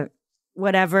of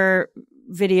whatever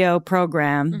video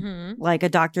program, like a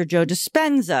Dr. Joe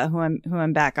Dispenza, who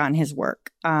I'm back on his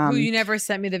work. Who you never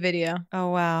sent me the video. Oh,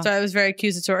 wow. So I was very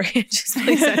accusatory. Just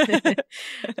please send it.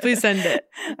 Please send it.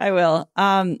 I will.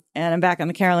 And I'm back on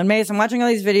the Carolyn Mace. I'm watching all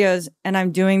these videos and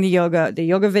I'm doing the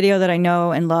yoga video that I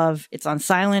know and love. It's on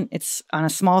silent. It's on a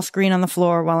small screen on the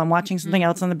floor while I'm watching something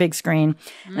else on the big screen.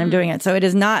 And I'm doing it. So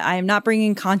I am not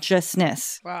bringing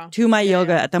consciousness to my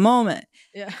yoga at the moment.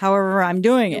 Yeah. However, I'm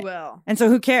doing it. You will. And so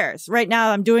who cares? Right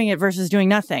now, I'm doing it versus doing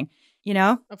nothing. You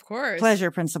know? Of course.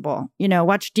 Pleasure principle. You know,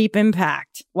 watch Deep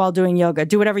Impact while doing yoga.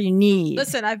 Do whatever you need.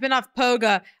 Listen, I've been off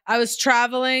Poga. I was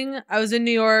traveling. I was in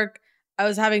New York. I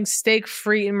was having steak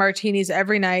free and martinis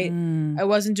every night. I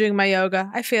wasn't doing my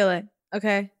yoga. I feel it.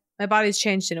 Okay. My body's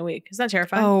changed in a week. Isn't that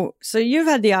terrifying? Oh, so you've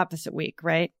had the opposite week,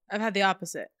 right? I've had the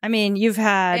opposite. I mean, you've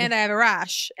had... And I have a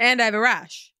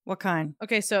rash. What kind?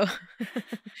 Okay, so...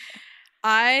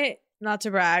 I, not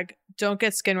to brag, don't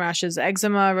get skin rashes,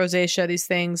 eczema, rosacea, these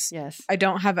things. Yes. I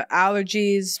don't have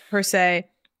allergies per se.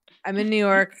 I'm in New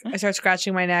York. I start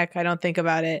scratching my neck. I don't think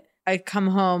about it. I come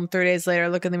home 3 days later,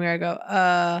 look in the mirror, I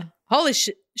go, holy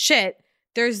shit.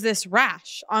 There's this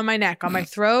rash on my neck, on my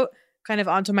throat, kind of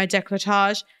onto my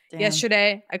décolletage. Damn.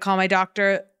 Yesterday, I call my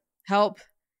doctor, help.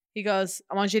 He goes,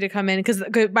 I want you to come in. Because,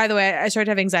 by the way, I started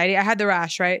to have anxiety. I had the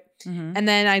rash, right? And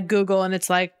then I Google and it's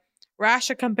like,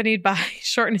 rash accompanied by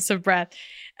shortness of breath.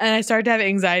 And I started to have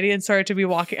anxiety and started to be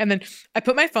walking. And then I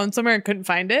put my phone somewhere and couldn't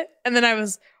find it. And then I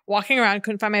was walking around,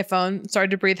 couldn't find my phone, started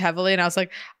to breathe heavily. And I was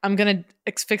like, I'm going to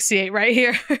asphyxiate right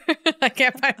here. I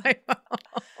can't find my phone.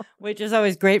 Which is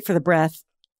always great for the breath.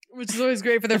 Which is always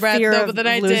great for the breath. Fear No, of but then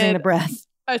I losing did. the breath.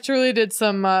 I truly did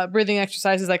some breathing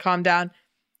exercises. I calmed down.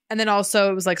 And then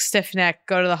also it was like stiff neck,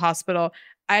 go to the hospital.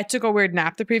 I took a weird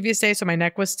nap the previous day, so my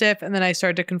neck was stiff. And then I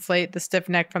started to conflate the stiff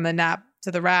neck from the nap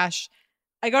to the rash.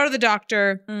 I go to the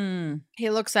doctor. He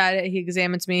looks at it. He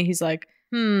examines me. He's like,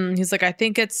 I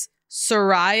think it's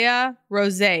Psoriasis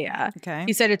rosea. Okay.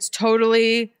 He said it's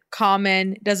totally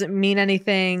common. Doesn't mean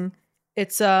anything.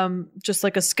 It's just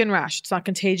like a skin rash. It's not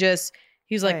contagious.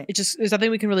 He's like, there's nothing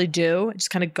we can really do. It just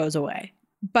kind of goes away.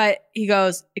 But he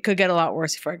goes, it could get a lot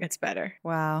worse before it gets better.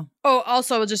 Wow. Oh,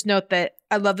 also, I'll just note that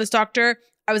I love this doctor.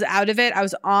 I was out of it. I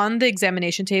was on the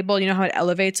examination table. You know how it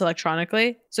elevates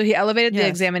electronically? So he elevated the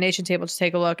examination table to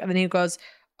take a look. And then he goes,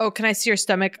 oh, can I see your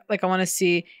stomach? Like, I want to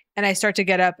see. And I start to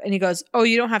get up. And he goes, oh,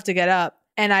 you don't have to get up.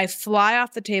 And I fly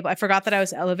off the table. I forgot that I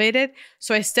was elevated.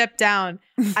 So I step down.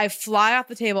 I fly off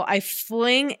the table. I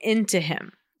fling into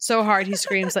him so hard. He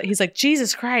screams. He's like,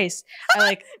 Jesus Christ. I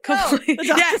like completely. The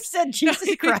doctor said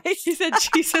Jesus Christ. He said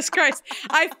Jesus Christ.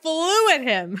 I flew at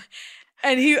him.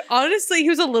 And he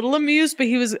was a little amused, but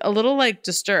he was a little like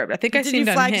disturbed. I think I seemed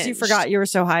unhinged. Because you forgot you were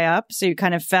so high up, so you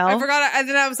kind of fell? I forgot. And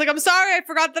then I was like, I'm sorry. I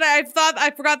forgot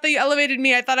that you elevated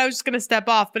me. I thought I was just going to step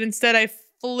off, but instead I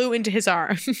flew into his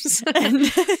arms.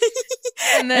 and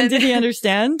then, did he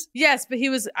understand? Yes, but he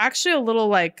was actually a little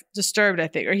like disturbed, I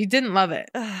think, or he didn't love it,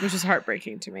 which is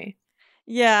heartbreaking to me.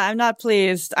 Yeah, I'm not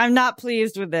pleased. I'm not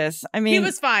pleased with this. I mean, he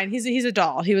was fine. He's a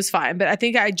doll. He was fine, but I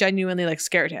think I genuinely like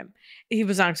scared him. He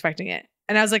was not expecting it.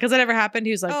 And I was like, has that ever happened?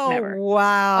 He was like, never.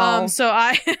 Wow.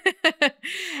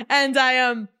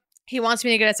 He wants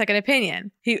me to get a second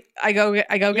opinion. I go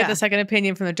get the second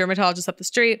opinion from the dermatologist up the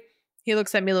street. He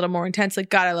looks at me a little more intensely.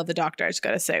 God, I love the doctor. I just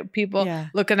got to say, people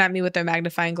looking at me with their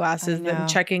magnifying glasses, them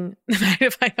checking the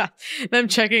magnifying glass, them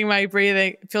checking my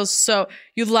breathing. It feels so,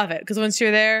 you love it. Because once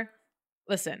you're there,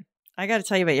 listen. I got to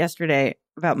tell you about yesterday,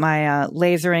 about my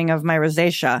lasering of my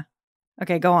rosacea.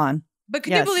 Okay, go on. But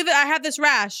can you believe that I had this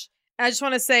rash? I just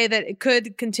want to say that it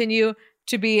could continue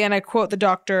to be, and I quote the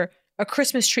doctor, a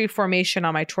Christmas tree formation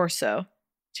on my torso.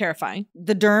 Terrifying.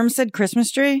 The derm said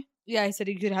Christmas tree? Yeah, he said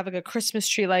you could have like a Christmas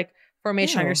tree like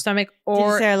formation on your stomach,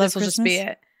 or this will just be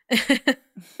it.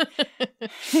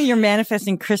 You're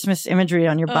manifesting Christmas imagery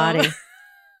on your body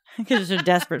because you're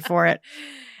desperate for it.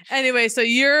 Anyway, so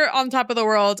you're on top of the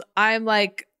world. I'm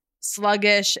like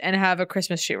sluggish and have a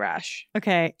Christmas tree rash.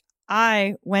 Okay.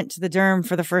 I went to the derm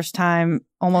for the first time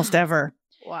almost ever.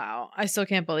 Wow. I still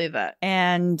can't believe that.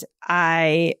 And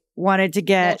I wanted to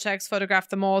get... Mole checks, photographed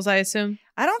the moles, I assume?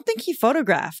 I don't think he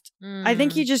photographed. I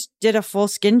think he just did a full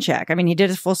skin check. I mean, he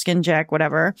did his full skin check,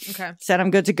 whatever. Okay. Said I'm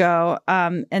good to go.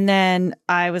 And then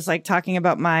I was like talking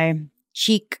about my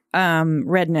cheek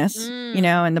redness, you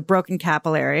know, and the broken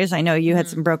capillaries. I know you had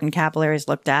some broken capillaries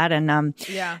looked at, and and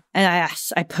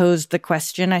I posed the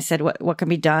question. I said, what can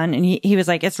be done? And he was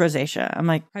like, it's rosacea. I'm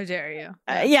like, how dare you?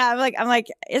 I'm like,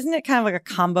 isn't it kind of like a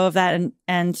combo of that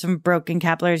and some broken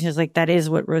capillaries? He was like, that is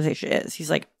what rosacea is. He's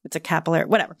like, it's a capillary,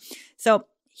 whatever. So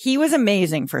he was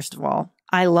amazing. First of all,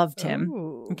 I loved him.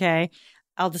 Ooh. Okay.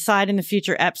 I'll decide in the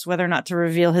future eps whether or not to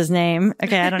reveal his name.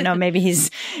 Okay, I don't know. Maybe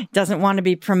he's doesn't want to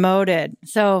be promoted.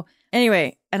 So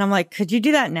anyway, and I'm like, could you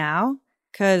do that now?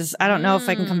 Because I don't know if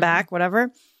I can come back,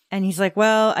 whatever. And he's like,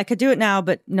 well, I could do it now,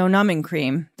 but no numbing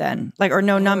cream then. Like, or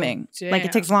no numbing. Damn. Like,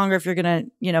 it takes longer if you're going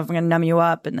to, if I'm going to numb you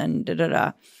up and then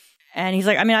da-da-da. And he's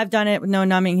like, I mean, I've done it with no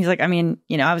numbing. He's like, I mean,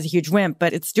 I was a huge wimp,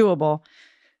 but it's doable.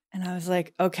 And I was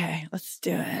like, okay, let's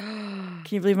do it. Can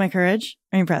you believe my courage?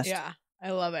 I'm impressed. Yeah,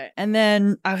 I love it. And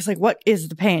then I was like, what is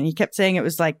the pain? He kept saying it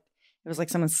was like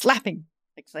someone slapping.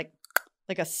 It's like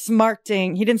a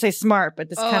smarting. He didn't say smart, but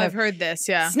this kind of. I've heard this.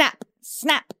 Yeah. Snap,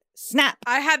 snap, snap.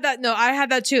 I had that. No, I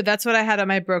had that too. That's what I had on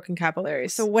my broken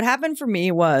capillaries. So what happened for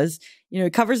me was, he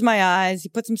covers my eyes, he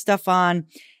puts some stuff on,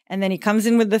 and then he comes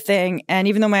in with the thing. And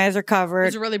even though my eyes are covered.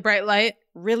 It's a really bright light.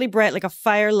 Really bright, like a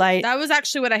firelight. That was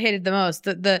actually what I hated the most.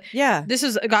 Yeah.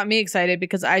 This got me excited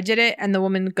because I did it, and the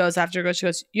woman goes after, she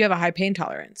goes, you have a high pain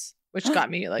tolerance, which got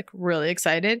me like really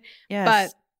excited.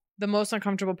 Yes. But the most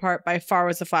uncomfortable part by far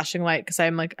was the flashing light because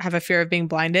I'm like have a fear of being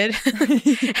blinded.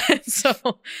 And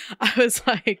so I was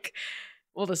like,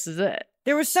 well, this is it.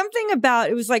 There was something about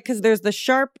it was like because there's the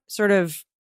sharp sort of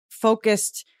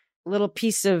focused little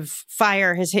piece of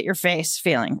fire has hit your face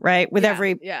feeling, right? With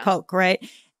every poke, right?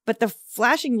 But the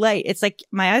flashing light, it's like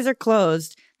my eyes are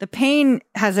closed. The pain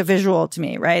has a visual to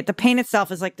me, right? The pain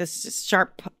itself is like this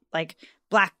sharp, like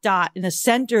black dot in the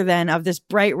center then of this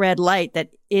bright red light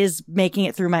that is making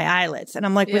it through my eyelids. And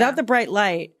I'm like, without the bright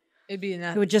light, it'd be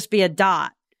enough. It would just be a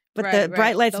dot. But the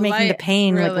bright light's making the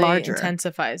pain really like larger.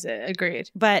 Intensifies it. Agreed.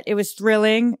 But it was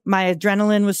thrilling. My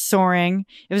adrenaline was soaring.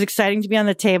 It was exciting to be on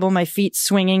the table, my feet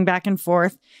swinging back and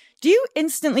forth. Do you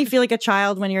instantly feel like a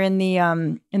child when you're in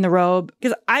the robe?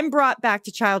 Because I'm brought back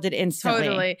to childhood instantly.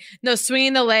 Totally. No,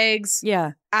 swinging the legs.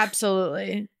 Yeah.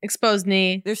 Absolutely. Exposed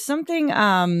knee. There's something.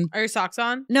 Are your socks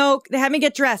on? No, they had me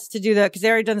get dressed to do because they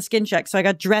already done the skin check. So I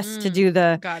got dressed to do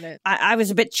the. Got it. I was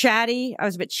a bit chatty. I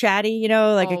Always.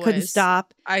 I couldn't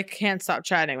stop. I can't stop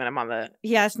chatting when I'm on the.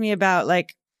 He asked me about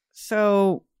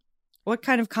so what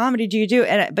kind of comedy do you do?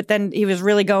 But then he was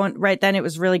really going right then. It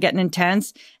was really getting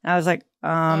intense. And I was like,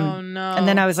 oh no. And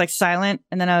then I was like silent.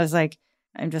 And then I was like,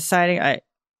 I'm deciding I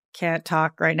can't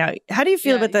talk right now. How do you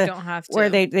feel about you don't have to. where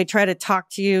they try to talk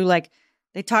to you? Like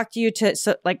they talk to you to,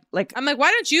 so like, I'm like,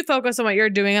 why don't you focus on what you're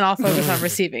doing and I'll focus on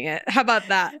receiving it? How about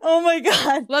that? Oh my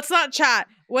God. Let's not chat.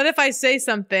 What if I say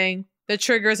something that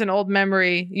triggers an old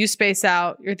memory? You space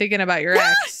out. You're thinking about your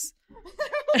ex.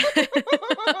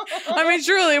 I mean,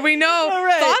 truly, we know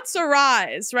thoughts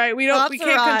arise, right? We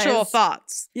can't control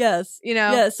thoughts. Yes.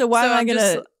 Yeah. So why am I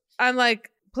gonna? I'm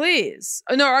like, please.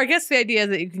 No, or I guess the idea is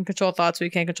that you can control thoughts, but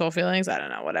you can't control feelings. I don't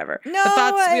know, whatever. No, but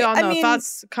thoughts, we all know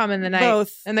thoughts come in the night,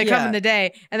 and they come in the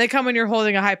day, and they come when you're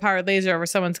holding a high-powered laser over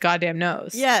someone's goddamn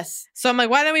nose. Yes. So I'm like,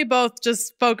 why don't we both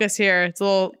just focus here? It's a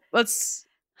little. Let's.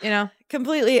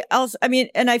 Completely else. I mean,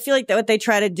 and I feel like that what they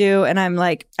try to do, and I'm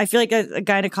like, I feel like a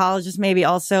gynecologist maybe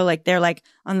also like they're like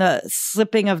on the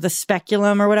slipping of the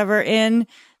speculum or whatever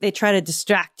they try to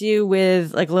distract you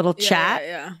with like a little chat.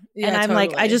 Yeah, and I'm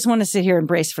like, I just want to sit here and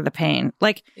brace for the pain.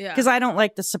 Like, because I don't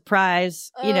like the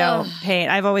surprise, pain.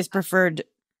 I've always preferred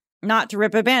not to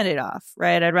rip a Band-Aid off,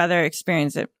 right? I'd rather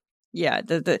experience it. Yeah,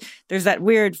 there's that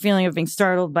weird feeling of being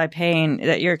startled by pain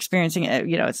that you're experiencing.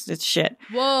 It's shit.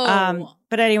 Whoa.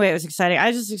 But anyway, it was exciting. I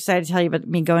was just excited to tell you about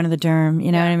me going to the derm.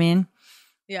 You know what I mean?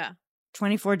 Yeah.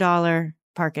 $24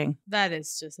 parking. That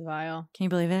is just vile. Can you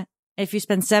believe it? If you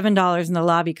spend $7 in the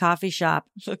lobby coffee shop,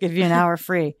 they'll give you an hour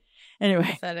free. Anyway.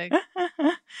 Pathetic.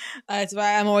 That's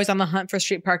why I'm always on the hunt for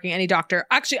street parking. Any doctor.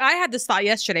 Actually, I had this thought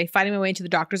yesterday, finding my way into the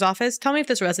doctor's office. Tell me if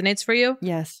this resonates for you.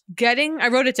 Yes. I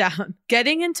wrote it down.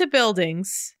 Getting into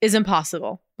buildings is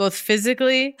impossible, both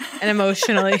physically and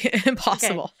emotionally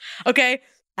impossible. Okay.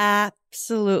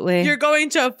 Absolutely. You're going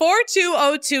to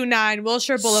 42029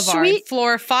 Wilshire Boulevard, Sweet.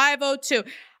 floor 502.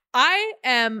 I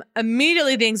am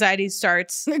immediately, the anxiety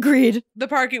starts. Agreed. The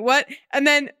parking, what? And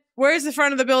then where's the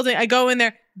front of the building? I go in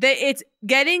there. It's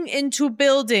getting into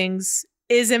buildings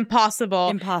is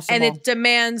impossible. And it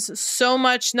demands so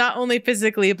much, not only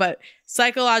physically, but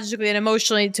psychologically and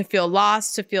emotionally, to feel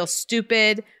lost, to feel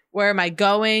stupid. Where am I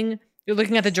going? You're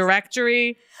looking at the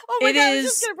directory. Oh my God, I was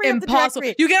is just gonna bring up the impossible.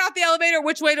 directory. You get off the elevator.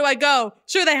 Which way do I go?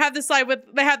 Sure, they have the slide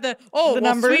they have the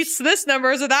numbers. Suites to this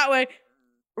number, is it that way?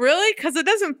 Really? Because it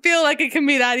doesn't feel like it can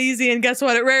be that easy. And guess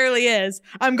what? It rarely is.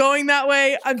 I'm going that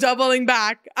way. I'm doubling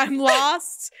back. I'm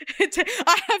lost.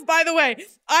 By the way,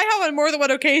 I have on more than one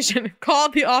occasion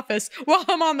called the office while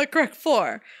I'm on the correct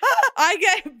floor. I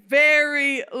get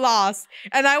very lost.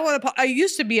 And I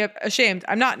used to be ashamed.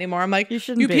 I'm not anymore. I'm like,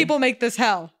 you people make this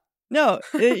hell. No,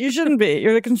 you shouldn't be.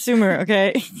 You're the consumer,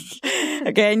 okay?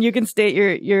 Okay, and you can state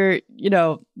your,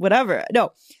 whatever.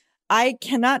 No, I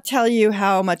cannot tell you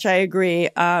how much I agree.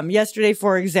 Yesterday,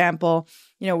 for example,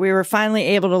 we were finally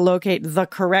able to locate the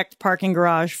correct parking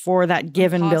garage for that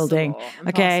given building.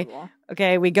 Okay.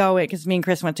 Okay, we go in because me and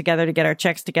Chris went together to get our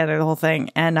checks together, the whole thing.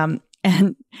 And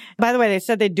by the way, they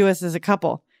said they'd do us as a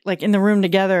couple, like in the room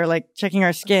together, like checking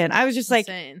our skin. I was just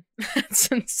insane. That's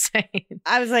insane.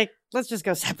 I was like, let's just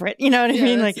go separate. You know what I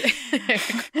mean? Like,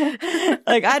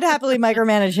 like I'd happily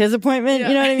micromanage his appointment. You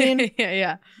know what I mean?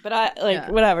 Yeah.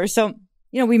 But whatever. So,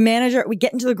 we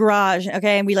get into the garage,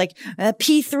 okay, and we like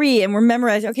P3, and we're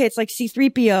memorizing. Okay, it's like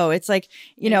C3PO. It's like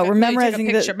we're memorizing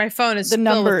a picture. My phone is the filled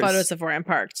numbers. with photos of where I'm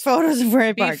parked. Photos of where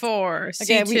I parked. B4,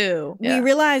 C2. We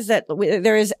realized that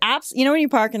there is when you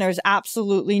park and there's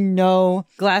absolutely no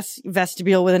glass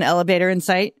vestibule with an elevator in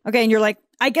sight. Okay, and you're like,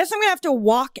 I guess I'm gonna have to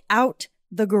walk out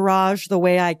the garage the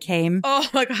way I came. Oh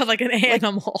my God, like an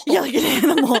animal. Like an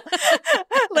animal.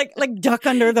 like duck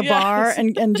under the bar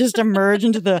and just emerge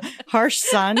into the harsh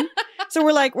sun. So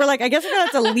we're like, I guess we're gonna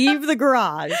have to leave the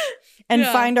garage and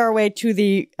find our way to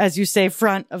the, as you say,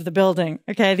 front of the building.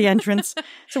 Okay, the entrance.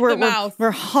 So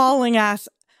we're hauling ass.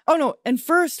 Oh no! And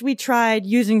first we tried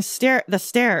using the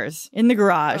stairs in the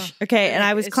garage. Okay, and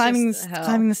I was climbing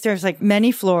the stairs like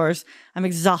many floors. I'm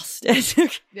exhausted.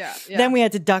 Yeah. Then we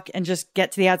had to duck and just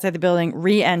get to the outside of the building,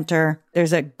 re-enter.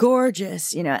 There's a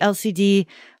gorgeous, LCD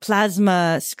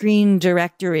plasma screen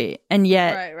directory, and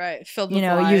yet, right, filled with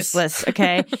lies. Useless.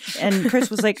 Okay, and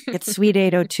Chris was like, "It's Suite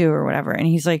 802 or whatever," and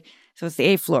he's like, "So it's the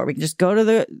 8th floor. We can just go to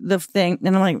the thing."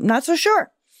 And I'm like, "Not so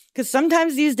sure," because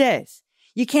sometimes these days,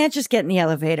 you can't just get in the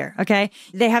elevator, okay?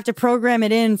 They have to program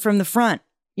it in from the front.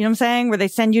 You know what I'm saying? Where they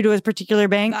send you to a particular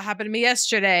bank. That happened to me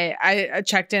yesterday. I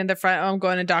checked in at the front. I'm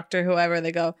going to doctor, whoever.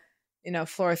 They go,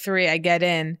 floor 3. I get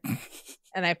in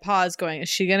and I pause going, is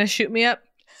she going to shoot me up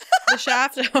the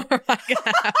shaft? Or am I going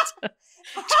to have to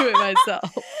do it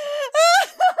myself?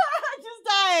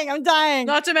 I'm dying.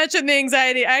 Not to mention the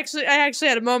anxiety. I actually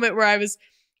had a moment where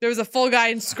there was a full guy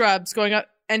in scrubs going up.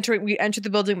 We entered the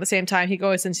building at the same time. He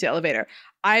goes into the elevator.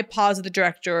 I pause at the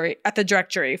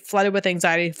directory, flooded with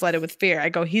anxiety, flooded with fear. I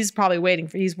go, he's probably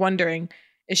he's wondering,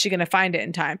 is she going to find it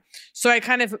in time? So I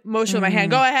kind of motion with my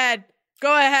hand, go ahead,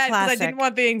 because I didn't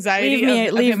want the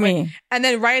anxiety. Leave me. And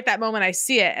then right at that moment, I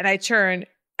see it and I turn.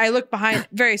 I look behind,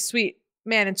 very sweet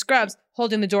man in scrubs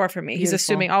holding the door for me. Beautiful. He's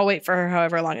assuming I'll wait for her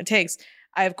however long it takes.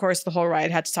 I, of course, the whole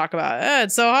ride had to talk about,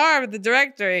 it's so hard with the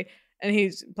directory. And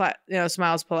he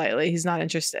smiles politely. He's not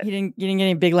interested. You didn't get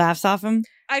any big laughs off him?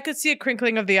 I could see a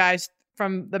crinkling of the eyes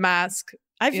from the mask.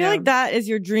 I feel like that is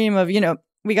your dream of,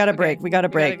 we got to break. We got to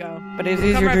break. Go. But it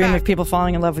is your dream of people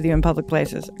falling in love with you in public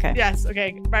places. Okay. Yes.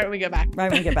 Okay. Right when we get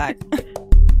back.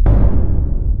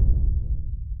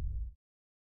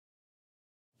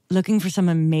 Looking for some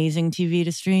amazing TV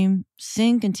to stream?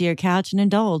 Sink into your couch and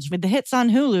indulge with the hits on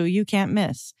Hulu you can't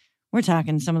miss. We're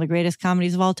talking some of the greatest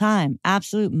comedies of all time,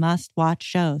 absolute must-watch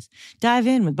shows. Dive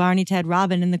in with Barney, Ted,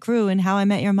 Robin, and the crew in How I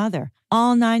Met Your Mother.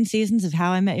 All 9 seasons of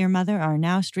How I Met Your Mother are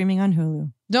now streaming on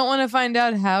Hulu. Don't want to find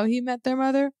out how he met their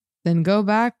mother? Then go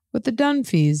back with the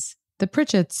Dunphys, the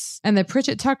Pritchetts, and the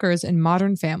Pritchett Tuckers in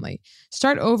Modern Family.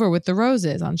 Start over with the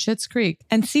Roses on Schitt's Creek.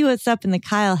 And see what's up in the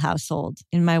Kyle household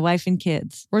in My Wife and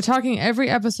Kids. We're talking every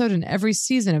episode and every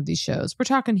season of these shows. We're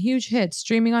talking huge hits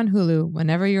streaming on Hulu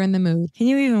whenever you're in the mood. Can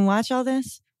you even watch all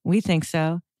this? We think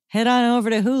so. Head on over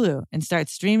to Hulu and start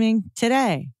streaming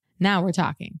today. Now we're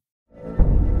talking.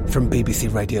 From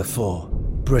BBC Radio 4,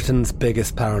 Britain's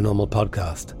biggest paranormal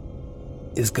podcast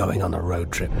is going on a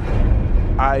road trip.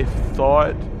 I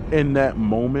thought in that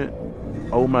moment,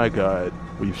 oh my God,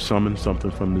 we've summoned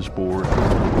something from this board.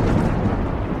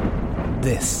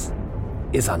 This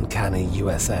is Uncanny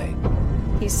USA.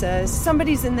 He says,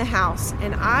 somebody's in the house,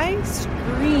 and I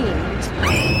screamed.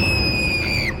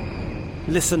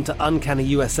 Listen to Uncanny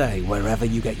USA wherever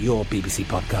you get your BBC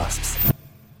podcasts,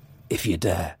 if you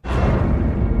dare.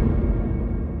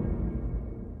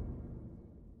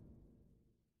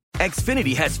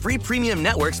 Xfinity has free premium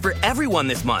networks for everyone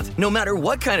this month, no matter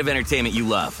what kind of entertainment you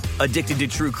love. Addicted to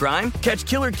true crime? Catch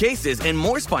killer cases and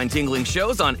more spine-tingling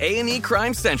shows on A&E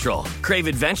Crime Central. Crave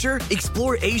adventure?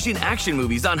 Explore Asian action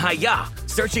movies on Hi-Ya.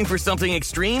 Searching for something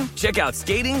extreme? Check out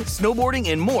skating, snowboarding,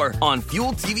 and more on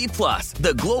Fuel TV Plus,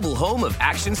 the global home of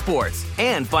action sports.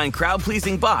 And find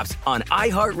crowd-pleasing bops on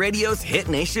iHeartRadio's Hit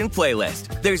Nation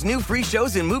playlist. There's new free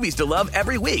shows and movies to love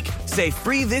every week. Say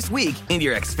free this week in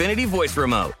your Xfinity voice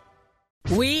remote.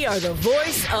 We are the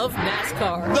voice of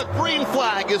NASCAR. The green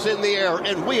flag is in the air,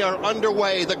 and we are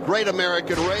underway. The Great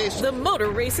American Race. The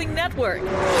Motor Racing Network.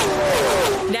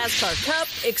 NASCAR Cup,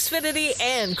 Xfinity,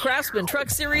 and Craftsman Truck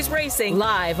Series Racing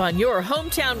live on your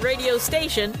hometown radio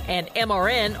station and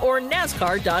MRN or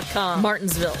NASCAR.com.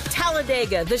 Martinsville,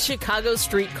 Talladega, the Chicago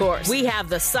Street Course. We have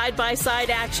the side-by-side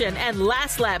action and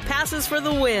last lap passes for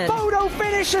the win. Photo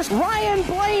finishes. Ryan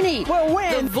Blaney will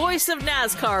win. The voice of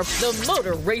NASCAR, the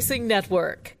Motor Racing Network.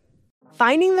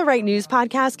 Finding the right news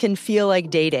podcast can feel like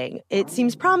dating. It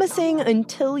seems promising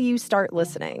until you start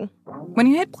listening. When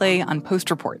you hit play on Post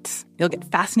Reports, you'll get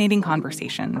fascinating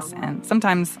conversations and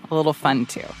sometimes a little fun,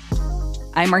 too.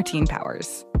 I'm Martine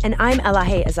Powers. And I'm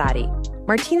Elahe Azadi.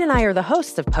 Martine and I are the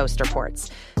hosts of Post Reports.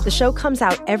 The show comes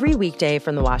out every weekday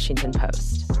from the Washington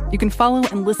Post. You can follow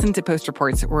and listen to Post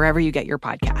Reports wherever you get your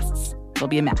podcasts. It'll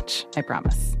be a match, I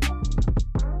promise.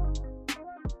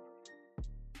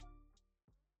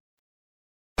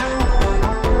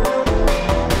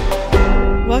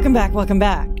 Welcome back.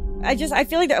 I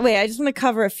feel like that. Wait, I just want to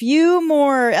cover a few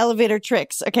more elevator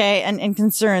tricks, okay, and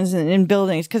concerns in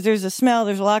buildings, because there's a smell,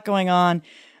 there's a lot going on.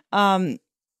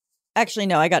 Actually,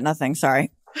 no, I got nothing.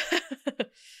 Sorry.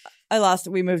 I lost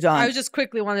it. We moved on. I just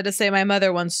quickly wanted to say my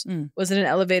mother once was in an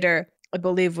elevator, I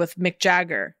believe, with Mick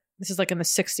Jagger. This is like in the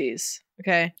 60s,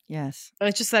 okay? Yes.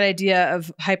 It's just that idea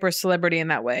of hyper celebrity in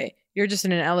that way. You're just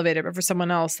in an elevator, but for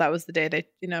someone else, that was the day they,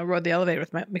 rode the elevator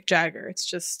with Mick Jagger. It's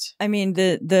just... I mean,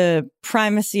 the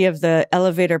primacy of the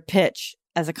elevator pitch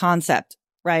as a concept,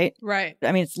 right? Right.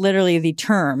 I mean, it's literally the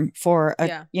term for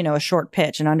a short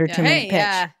pitch, an under 2-minute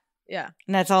pitch. Yeah.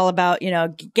 And that's all about,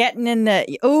 getting in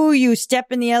you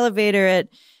step in the elevator at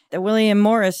the William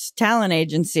Morris Talent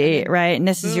Agency, right? And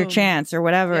this is your chance or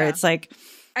whatever. Yeah. It's like...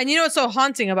 And what's so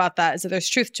haunting about that is that there's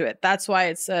truth to it. That's why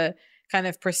it's a kind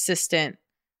of persistent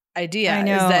idea.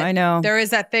 I know. There is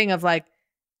that thing of like,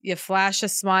 you flash a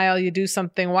smile, you do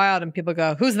something wild, and people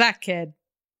go, "Who's that kid?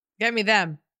 Get me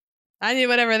them. I need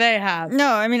whatever they have."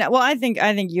 No, I mean, well, I think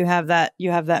you have that.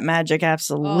 You have that magic,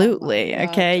 absolutely. God,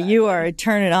 okay, exactly. You are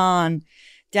turn it on,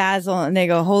 dazzle, and they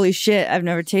go, "Holy shit! I've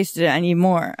never tasted it. I need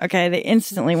more." Okay, they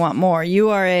instantly want more.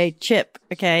 You are a chip.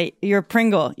 Okay, you're a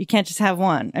Pringle. You can't just have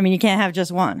one. I mean, you can't have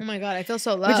just one. Oh my God, I feel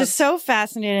so loved. Which is so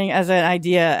fascinating as an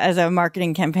idea, as a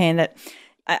marketing campaign that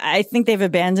I think they've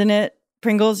abandoned it.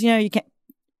 Pringles, you can't.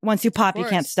 Once you pop, you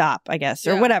can't stop, I guess,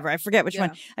 or whatever. I forget which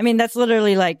one. I mean, that's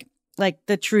literally like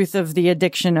the truth of the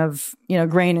addiction of,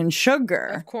 grain and sugar.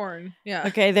 Of corn. Yeah.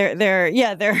 Okay.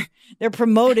 They're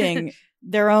promoting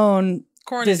their own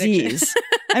corn disease.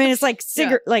 I mean, it's like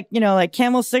like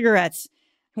Camel cigarettes.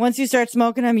 Once you start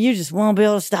smoking them, you just won't be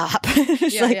able to stop.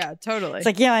 Totally. It's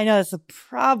like, I know that's the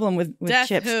problem with Death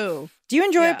chips. Who? Do you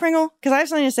enjoy a Pringle? Because I have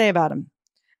something to say about them.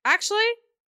 Actually,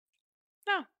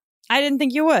 no. I didn't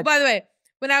think you would. By the way,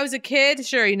 when I was a kid,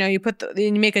 sure, you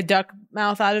you make a duck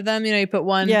mouth out of them. You put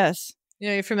one. Yes.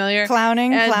 You're familiar.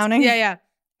 Clowning. Yeah.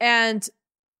 And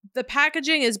the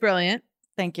packaging is brilliant.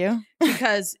 Thank you.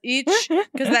 Because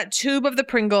that tube of the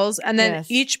Pringles, and then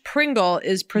each Pringle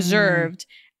is preserved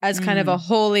as kind of a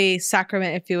holy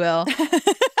sacrament, if you will.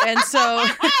 And so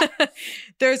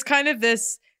there's kind of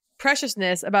this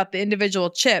preciousness about the individual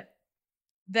chip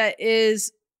that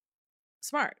is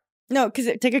smart. No, because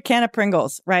take a can of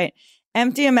Pringles, right?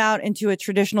 Empty them out into a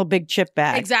traditional big chip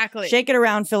bag. Exactly. Shake it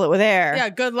around, fill it with air. Yeah,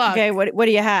 good luck. Okay, what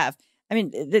do you have? I mean,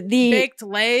 the baked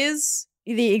Lay's.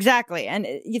 Exactly. And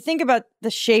you think about the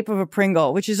shape of a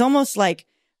Pringle, which is almost like,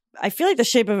 I feel like the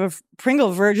shape of a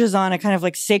Pringle verges on a kind of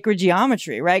like sacred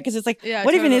geometry, right? Because it's like,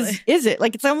 what even is it?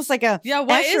 Like, it's almost like a what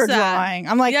Escher is that? drawing.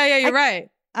 I'm like, you're right.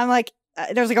 I'm like,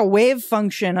 there's like a wave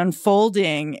function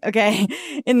unfolding, okay,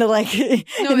 in the like.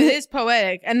 No, it is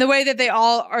poetic, and the way that they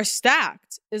all are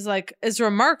stacked is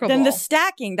remarkable. Then the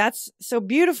stacking, that's so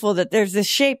beautiful that there's this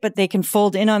shape, but they can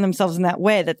fold in on themselves in that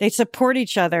way, that they support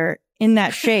each other in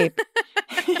that shape.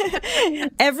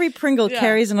 Every Pringle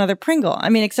carries another Pringle. I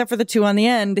mean, except for the two on the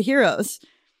end, the heroes.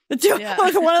 The two,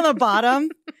 the one on the bottom,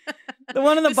 the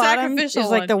one on the bottom is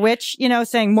like the witch,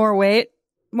 saying more weight.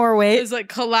 It's like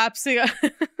collapsing.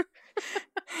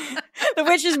 The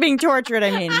witch is being tortured.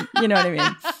 I mean, you know what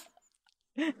I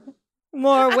mean?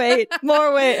 More weight.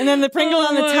 And then the Pringle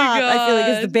on the top, I feel like,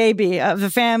 is the baby of the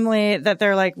family that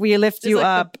they're like, we lift you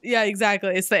up. Yeah,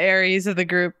 exactly. It's the Aries of the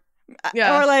group.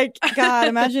 Yeah. Or like, God,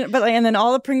 imagine, and then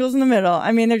all the Pringles in the middle.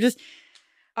 I mean, they're just.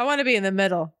 I want to be in the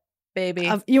middle,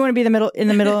 baby. You want to be in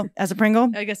the middle as a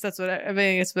Pringle? I guess that's what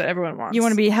it's what everyone wants. You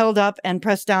want to be held up and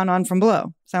pressed down on from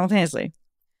below simultaneously.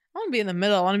 I want to be in the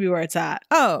middle. I want to be where it's at.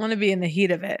 Oh. I want to be in the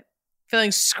heat of it.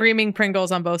 Feeling screaming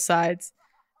Pringles on both sides.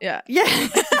 Yeah. Yeah.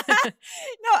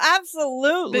 No,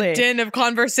 absolutely. The din of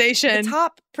conversation. The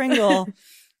top Pringle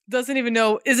doesn't even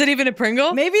know. Is it even a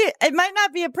Pringle? Maybe it might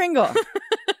not be a Pringle.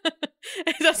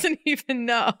 It doesn't even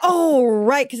know. Oh,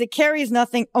 right. Because it carries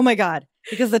nothing. Oh, my God.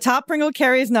 Because the top Pringle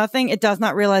carries nothing, it does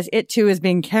not realize it too is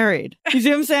being carried. You see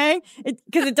what I'm saying?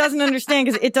 Because it doesn't understand,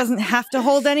 because it doesn't have to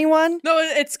hold anyone. No,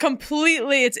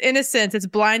 it's innocent. It's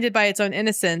blinded by its own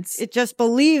innocence. It just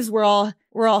believes we're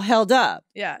all held up.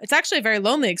 Yeah. It's actually a very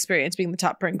lonely experience being the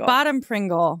top Pringle. Bottom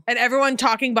Pringle. And everyone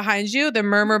talking behind you, the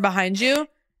murmur behind you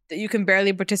that you can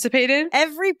barely participate in.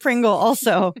 Every Pringle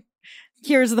also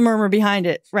hears the murmur behind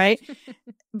it, right?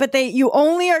 But you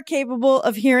only are capable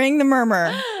of hearing the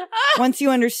murmur once you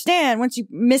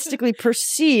mystically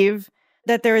perceive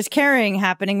that there is carrying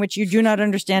happening, which you do not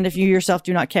understand if you yourself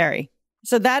do not carry.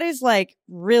 So that is like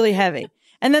really heavy.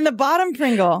 And then the bottom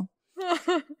Pringle,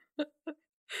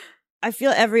 I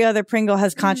feel every other Pringle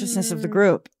has consciousness of the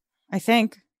group, I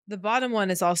think. The bottom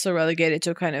one is also relegated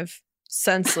to a kind of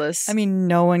senseless. I mean,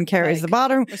 no one carries the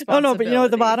bottom. Oh, no, but you know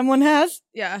what the bottom one has?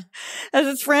 Yeah. As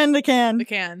its friend, the can. The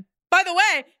can. By the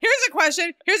way, here's a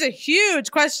question. Here's a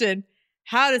huge question.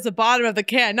 How does the bottom of the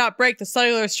can not break the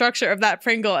cellular structure of that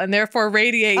Pringle and therefore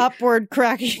radiate upward,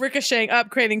 cracking, ricocheting up,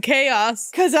 creating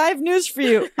chaos? Because I have news for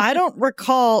you. I don't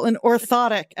recall an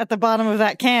orthotic at the bottom of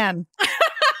that can.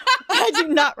 I do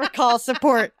not recall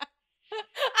support.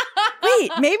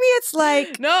 Wait, maybe it's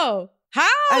like... No.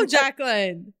 How,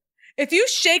 Jacqueline? If you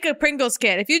shake a Pringles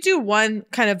can, if you do one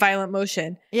kind of violent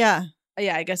motion... Yeah,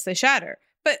 I guess they shatter.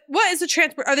 But what is the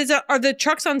transport? Are the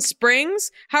trucks on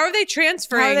springs? How are they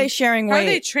transferring? How are they sharing weight? How are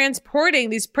they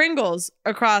transporting these Pringles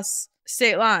across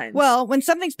state lines? Well, when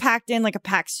something's packed in like a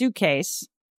packed suitcase,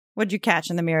 what'd you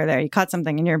catch in the mirror there? You caught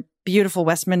something in your beautiful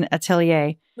Westman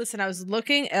atelier. Listen, I was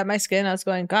looking at my skin. I was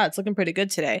going, God, it's looking pretty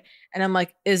good today. And I'm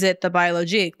like, is it the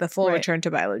Biologique, the full return to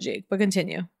Biologique? But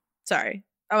continue. Sorry.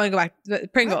 I want to go back to the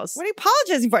Pringles. What are you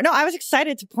apologizing for? No, I was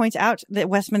excited to point out the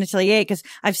Westman Atelier because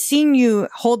I've seen you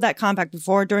hold that compact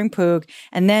before during Poog,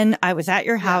 and then I was at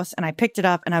your house and I picked it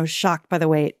up and I was shocked by the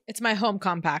weight. It's my home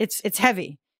compact. It's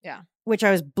heavy. Yeah. Which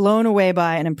I was blown away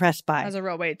by and impressed by. It has a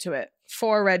real weight to it.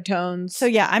 4 red tones. So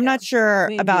yeah, I'm not sure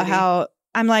Clean about beauty. how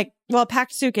I'm like, well,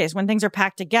 packed suitcase when things are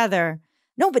packed together.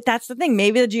 No, but that's the thing.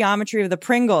 Maybe the geometry of the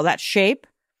Pringle, that shape,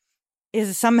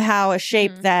 is somehow a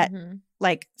shape that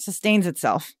like sustains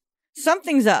itself.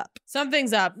 Something's up.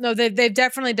 Something's up. No, they've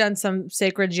definitely done some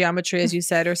sacred geometry, as you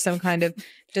said, or some kind of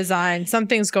design.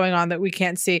 Something's going on that we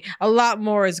can't see. A lot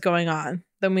more is going on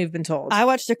than we've been told. I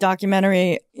watched a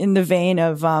documentary in the vein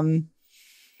of, like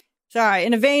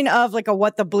a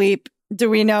What the Bleep Do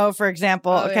We Know, for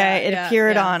example. It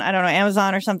appeared on, I don't know,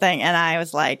 Amazon or something. And I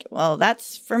was like, well,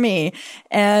 that's for me.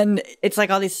 And it's like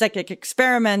all these psychic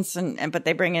experiments but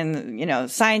they bring in,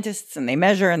 scientists and they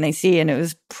measure and they see. And it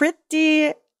was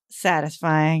pretty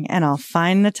satisfying, and I'll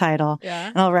find the title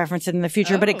and I'll reference it in the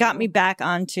future. But it got me back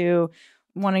onto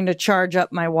wanting to charge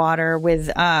up my water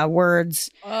with words.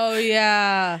 Oh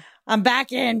yeah, I'm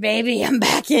back in, baby. I'm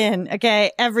back in.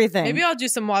 Okay, everything. Maybe I'll do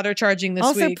some water charging this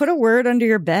week. Also, put a word under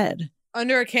your bed.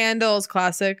 Under a candle is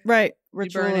classic. Right,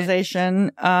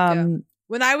 ritualization.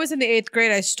 When I was in the 8th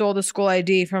grade, I stole the school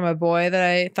ID from a boy that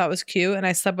I thought was cute, and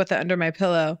I slept with it under my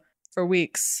pillow for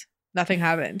weeks. Nothing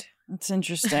happened. That's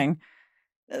interesting.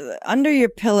 Under your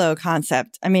pillow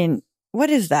concept. I mean, what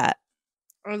is that?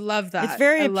 I love that. It's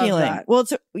very appealing. Well,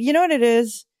 you know what it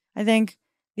is? I think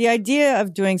the idea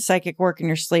of doing psychic work in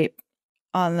your sleep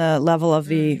on the level of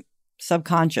the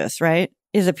subconscious, right,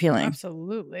 is appealing.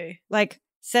 Absolutely. Like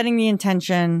setting the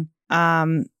intention.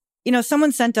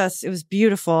 Someone sent us, it was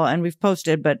beautiful, and we've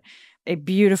posted, but a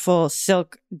beautiful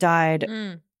silk dyed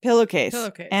pillowcase.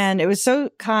 And it was so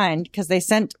kind because they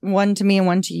sent one to me and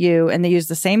one to you, and they used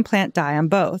the same plant dye on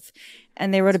both.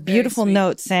 And they wrote a beautiful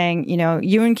note saying,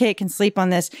 you and Kate can sleep on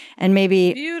this, and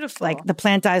maybe like the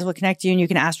plant dyes will connect you and you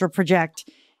can astral project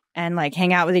and like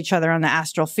hang out with each other on the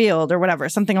astral field or whatever,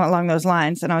 something along those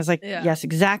lines. And I was like, yes,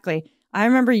 exactly. I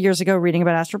remember years ago reading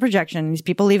about astral projection, these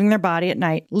people leaving their body at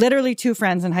night, literally 2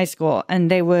 friends in high school,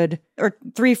 and they would, or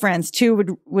 3 friends,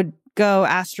 2 would go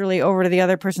astrally over to the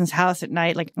other person's house at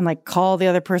night, and call the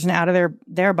other person out of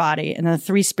their body, and the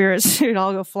 3 spirits would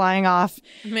all go flying off.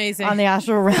 Amazing. On the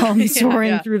astral realm,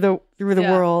 soaring through the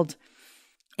world.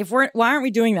 Why aren't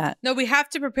we doing that? No, we have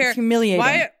to prepare. It's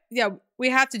humiliating. We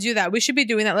have to do that. We should be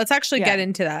doing that. Let's actually get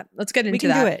into that. Let's get into that.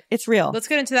 We can do it. It's real. Let's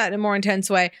get into that in a more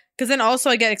intense way. Because then also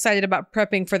I get excited about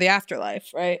prepping for the afterlife,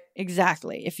 right?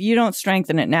 Exactly. If you don't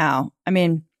strengthen it now, I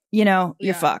mean,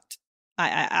 you're fucked.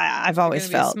 I've always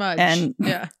felt. And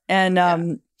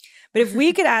But if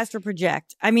we could astral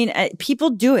project, I mean, people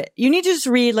do it. You need to just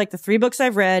read like the 3 books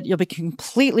I've read. You'll be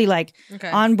completely like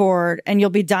on board, and you'll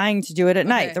be dying to do it at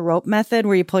night. The rope method,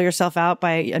 where you pull yourself out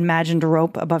by imagined a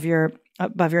rope above your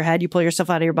head. You pull yourself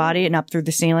out of your body and up through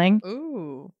the ceiling.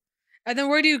 Ooh. And then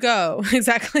where do you go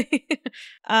exactly?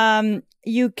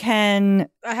 You can.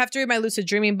 I have to read my lucid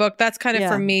dreaming book. That's kind of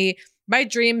for me. My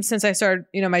dreams, since I started,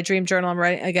 my dream journal, I'm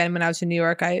writing again when I was in New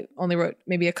York. I only wrote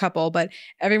maybe a couple, but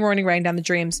every morning writing down the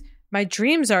dreams. My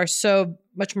dreams are so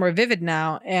much more vivid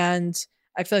now. And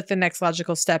I feel like the next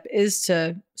logical step is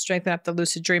to strengthen up the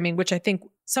lucid dreaming, which I think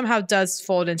somehow does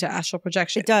fold into astral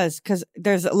projection. It does, because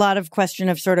there's a lot of question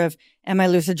of sort of, am I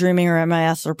lucid dreaming or am I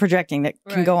astral projecting that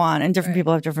can go on? And different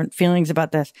people have different feelings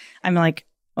about this. I'm like,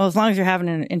 well, as long as you're having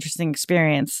an interesting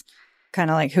experience, kind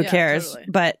of like, who cares? Totally.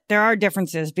 But there are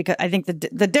differences, because I think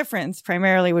the difference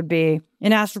primarily would be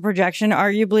in astral projection,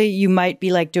 arguably, you might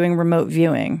be like doing remote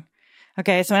viewing.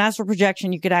 Okay. So in astral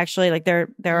projection, you could actually like, there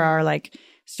are like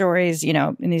stories,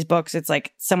 in these books, it's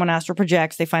like someone astral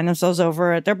projects, they find themselves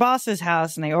over at their boss's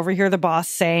house and they overhear the boss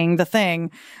saying the thing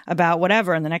about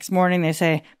whatever. And the next morning they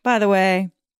say, by the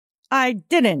way, I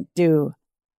didn't misfile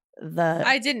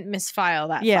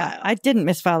that file. I didn't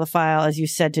misfile the file, as you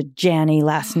said to Janny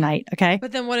last night. Okay.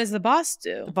 But then what does the boss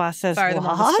do? The boss says, fire them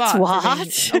on the spot what?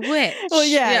 A witch. Well,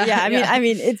 yeah. I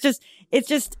mean, it's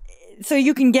just so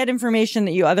you can get information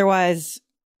that you otherwise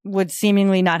would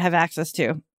seemingly not have access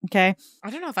to. Okay. I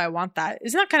don't know if I want that.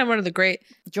 Isn't that kind of one of the great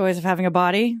joys of having a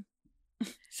body?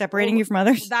 Separating you from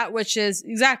others? That which is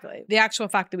exactly the actual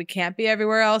fact that we can't be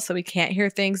everywhere else, so we can't hear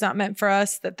things not meant for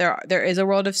us, that there is a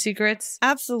world of secrets.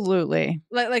 Absolutely.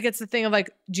 Like it's the thing of like,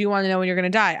 do you want to know when you're going to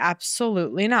die?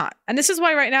 Absolutely not. And this is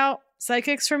why right now,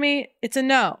 psychics for me, it's a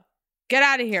no. Get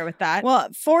out of here with that. Well,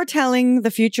 foretelling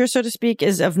the future, so to speak,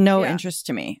 is of no interest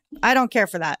to me. I don't care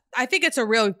for that. I think it's a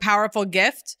real powerful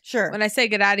gift. Sure. When I say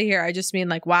get out of here, I just mean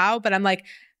like, wow. But I'm like,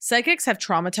 psychics have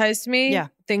traumatized me. Yeah.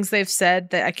 Things they've said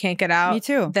that I can't get out. Me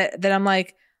too. That I'm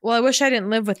like, well, I wish I didn't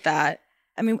live with that.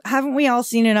 I mean, haven't we all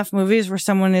seen enough movies where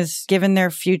someone is given their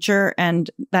future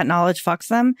and that knowledge fucks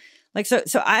them? Like, so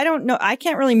I don't know. I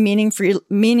can't really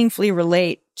meaningfully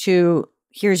relate to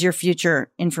here's your future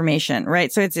information,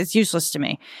 right? So it's useless to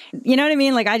me. You know what I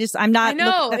mean? Like, I'm not,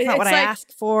 that's not what I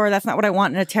asked for. That's not what I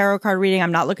want in a tarot card reading.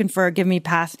 I'm not looking for give me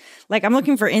past. Like, I'm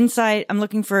looking for insight. I'm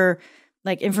looking for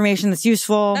like information that's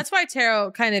useful. That's why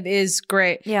tarot kind of is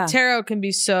great. Yeah. Tarot can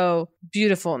be so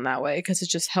beautiful in that way because it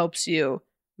just helps you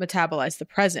metabolize the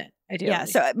present. Ideally. Yeah.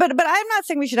 So, but I'm not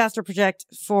saying we should astral project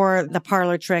for the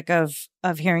parlor trick of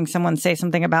hearing someone say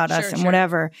something about us and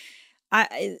whatever.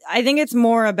 I think it's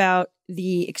more about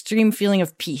the extreme feeling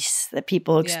of peace that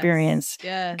people experience.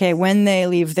 Yes. Okay, when they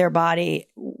leave their body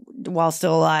while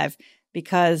still alive,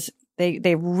 because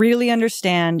they really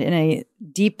understand in a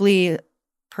deeply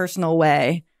personal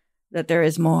way that there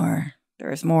is more.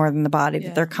 There is more than the body.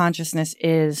 That their consciousness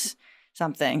is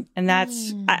something, and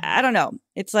that's I don't know.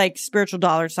 It's like spiritual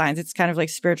dollar signs. It's kind of like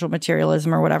spiritual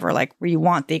materialism or whatever. Like where you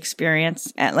want the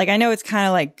experience. And like I know it's kind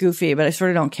of like goofy, but I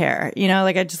sort of don't care.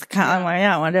 Like I just kind of I'm like,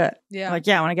 I want to do it. Yeah. Like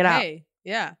I want to get out.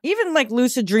 Yeah. Even like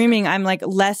lucid dreaming, I'm like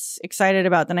less excited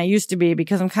about than I used to be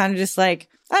because I'm kind of just like,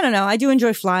 I don't know. I do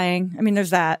enjoy flying. I mean,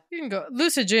 there's that. You can go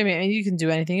lucid dreaming and you can do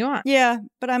anything you want. Yeah.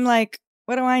 But I'm like,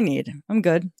 what do I need? I'm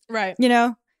good. Right.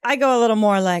 I go a little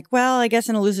more like, well, I guess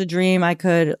in a lucid dream, I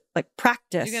could like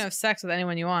practice. You can have sex with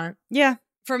anyone you want. Yeah.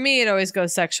 For me, it always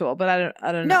goes sexual, but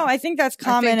I don't know. No, I think that's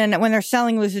common. And when they're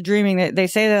selling lucid dreaming, they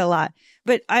say that a lot.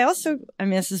 But I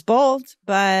mean, this is bold,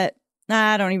 but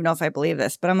I don't even know if I believe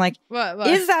this, but I'm like, what?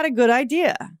 Is that a good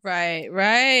idea? Right.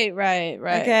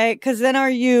 Okay. Cause then are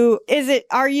you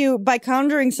by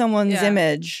conjuring someone's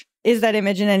image, is that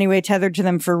image in any way tethered to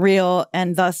them for real?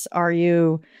 And thus are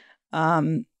you,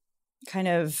 kind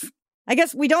of, I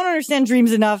guess we don't understand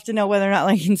dreams enough to know whether or not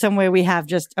like in some way we have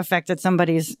just affected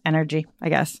somebody's energy, I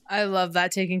guess. I love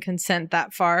that, taking consent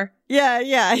that far. Yeah.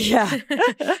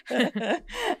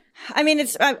 I mean,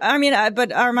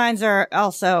 but our minds are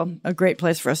also a great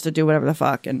place for us to do whatever the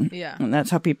fuck. And that's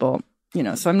how people,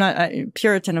 so I'm not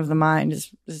Puritan of the mind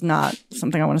is not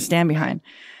something I want to stand behind.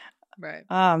 Right.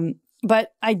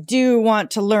 But I do want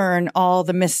to learn all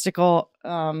the mystical,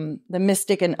 the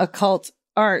mystic and occult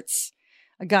arts,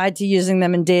 a guide to using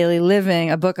them in daily living,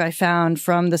 a book I found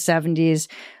from the 70s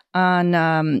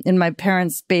in my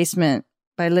parents' basement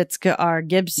by Litzka R.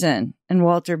 Gibson and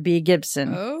Walter B.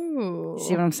 Gibson. Oh.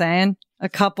 See what I'm saying? A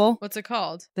couple. What's it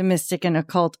called? The Mystic and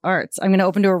Occult Arts. I'm going to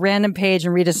open to a random page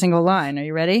and read a single line. Are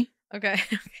you ready? Okay.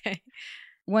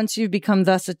 Once you've become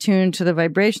thus attuned to the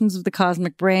vibrations of the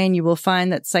cosmic brain, you will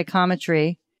find that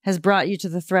psychometry has brought you to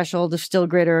the threshold of still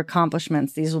greater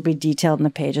accomplishments. These will be detailed in the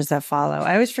pages that follow.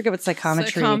 I always forget what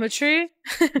psychometry. Psychometry?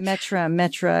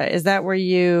 Metra. Is that where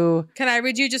you... Can I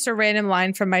read you just a random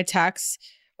line from my tax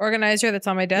organizer that's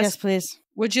on my desk? Yes, please.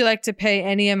 Would you like to pay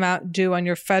any amount due on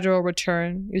your federal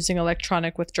return using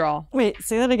electronic withdrawal? Wait,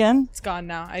 say that again? It's gone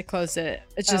now. I closed it.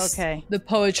 It's just the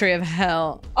poetry of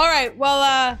hell. All right.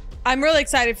 Well, I'm really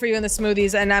excited for you in the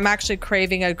smoothies, and I'm actually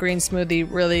craving a green smoothie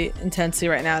really intensely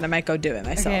right now, and I might go do it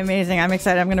myself. Okay, amazing. I'm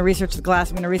excited. I'm going to research the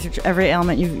glass. I'm going to research every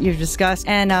element you've discussed,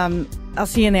 and I'll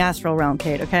see you in the astral realm,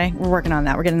 Kate, okay? We're working on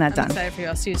that. We're getting that done. I'm excited for you.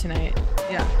 I'll see you tonight.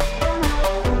 Yeah.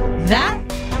 That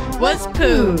was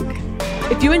Poog.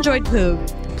 If you enjoyed Poog,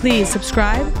 please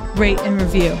subscribe, rate, and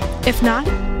review. If not,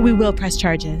 we will press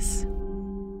charges.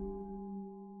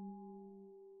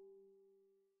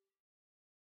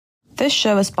 This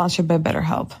show is sponsored by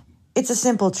BetterHelp. It's a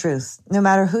simple truth. No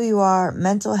matter who you are,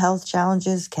 mental health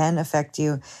challenges can affect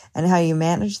you, and how you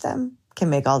manage them can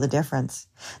make all the difference.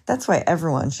 That's why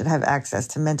everyone should have access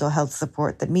to mental health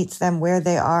support that meets them where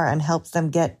they are and helps them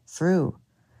get through.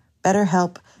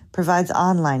 BetterHelp provides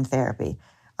online therapy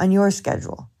on your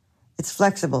schedule. It's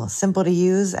flexible, simple to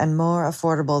use, and more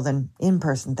affordable than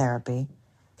in-person therapy.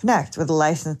 Connect with a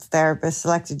licensed therapist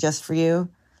selected just for you.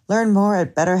 Learn more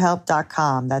at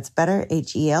BetterHelp.com. That's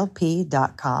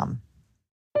BetterHelp.com.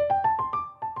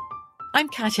 I'm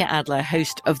Katya Adler,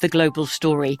 host of The Global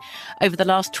Story. Over the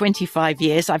last 25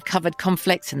 years, I've covered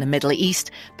conflicts in the Middle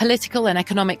East, political and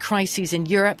economic crises in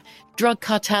Europe, drug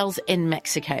cartels in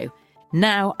Mexico.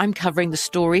 Now I'm covering the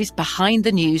stories behind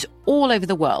the news all over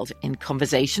the world in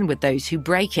conversation with those who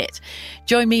break it.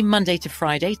 Join me Monday to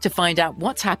Friday to find out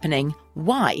what's happening,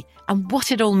 why, and what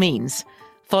it all means.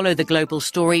 Follow The Global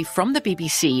Story from the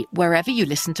BBC wherever you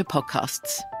listen to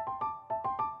podcasts.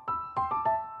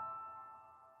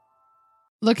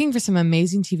 Looking for some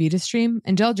amazing TV to stream?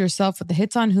 Indulge yourself with the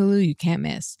hits on Hulu you can't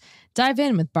miss. Dive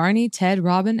in with Barney, Ted,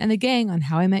 Robin, and the gang on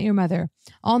How I Met Your Mother.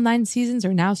 All 9 seasons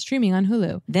are now streaming on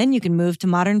Hulu. Then you can move to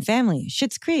Modern Family,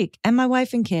 Schitt's Creek, and My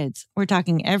Wife and Kids. We're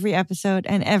talking every episode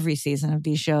and every season of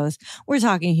these shows. We're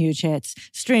talking huge hits,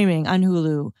 streaming on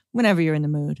Hulu whenever you're in the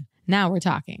mood. Now we're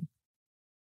talking.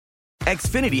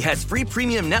 Xfinity has free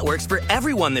premium networks for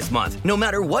everyone this month, no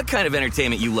matter what kind of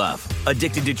entertainment you love.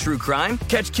 Addicted to true crime?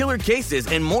 Catch killer cases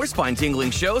and more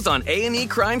spine-tingling shows on A&E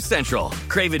Crime Central.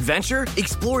 Crave adventure?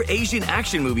 Explore Asian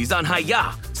action movies on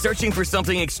Hi-Ya. Searching for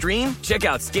something extreme? Check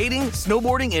out skating,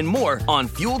 snowboarding, and more on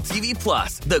Fuel TV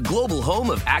Plus, the global home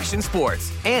of action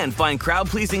sports. And find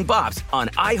crowd-pleasing bops on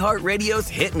iHeartRadio's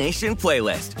Hit Nation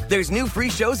playlist. There's new free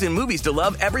shows and movies to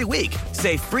love every week.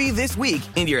 Say free this week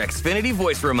in your Xfinity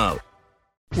voice remote.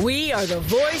 We are the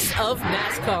voice of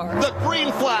NASCAR. The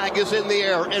green flag is in the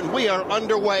air, and we are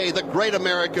underway. The great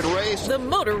American race. The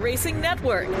Motor Racing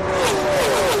Network.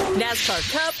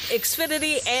 NASCAR Cup,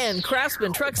 Xfinity, and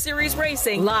Craftsman Truck Series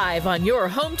Racing live on your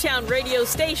hometown radio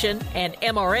station and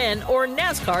MRN or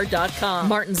NASCAR.com.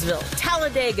 Martinsville,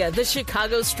 Talladega, the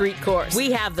Chicago Street Course.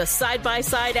 We have the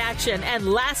side-by-side action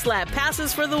and last lap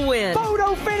passes for the win.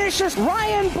 Photo finishes.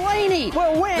 Ryan Blaney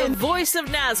will win. The voice of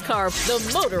NASCAR,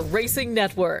 the Motor Racing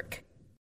Network.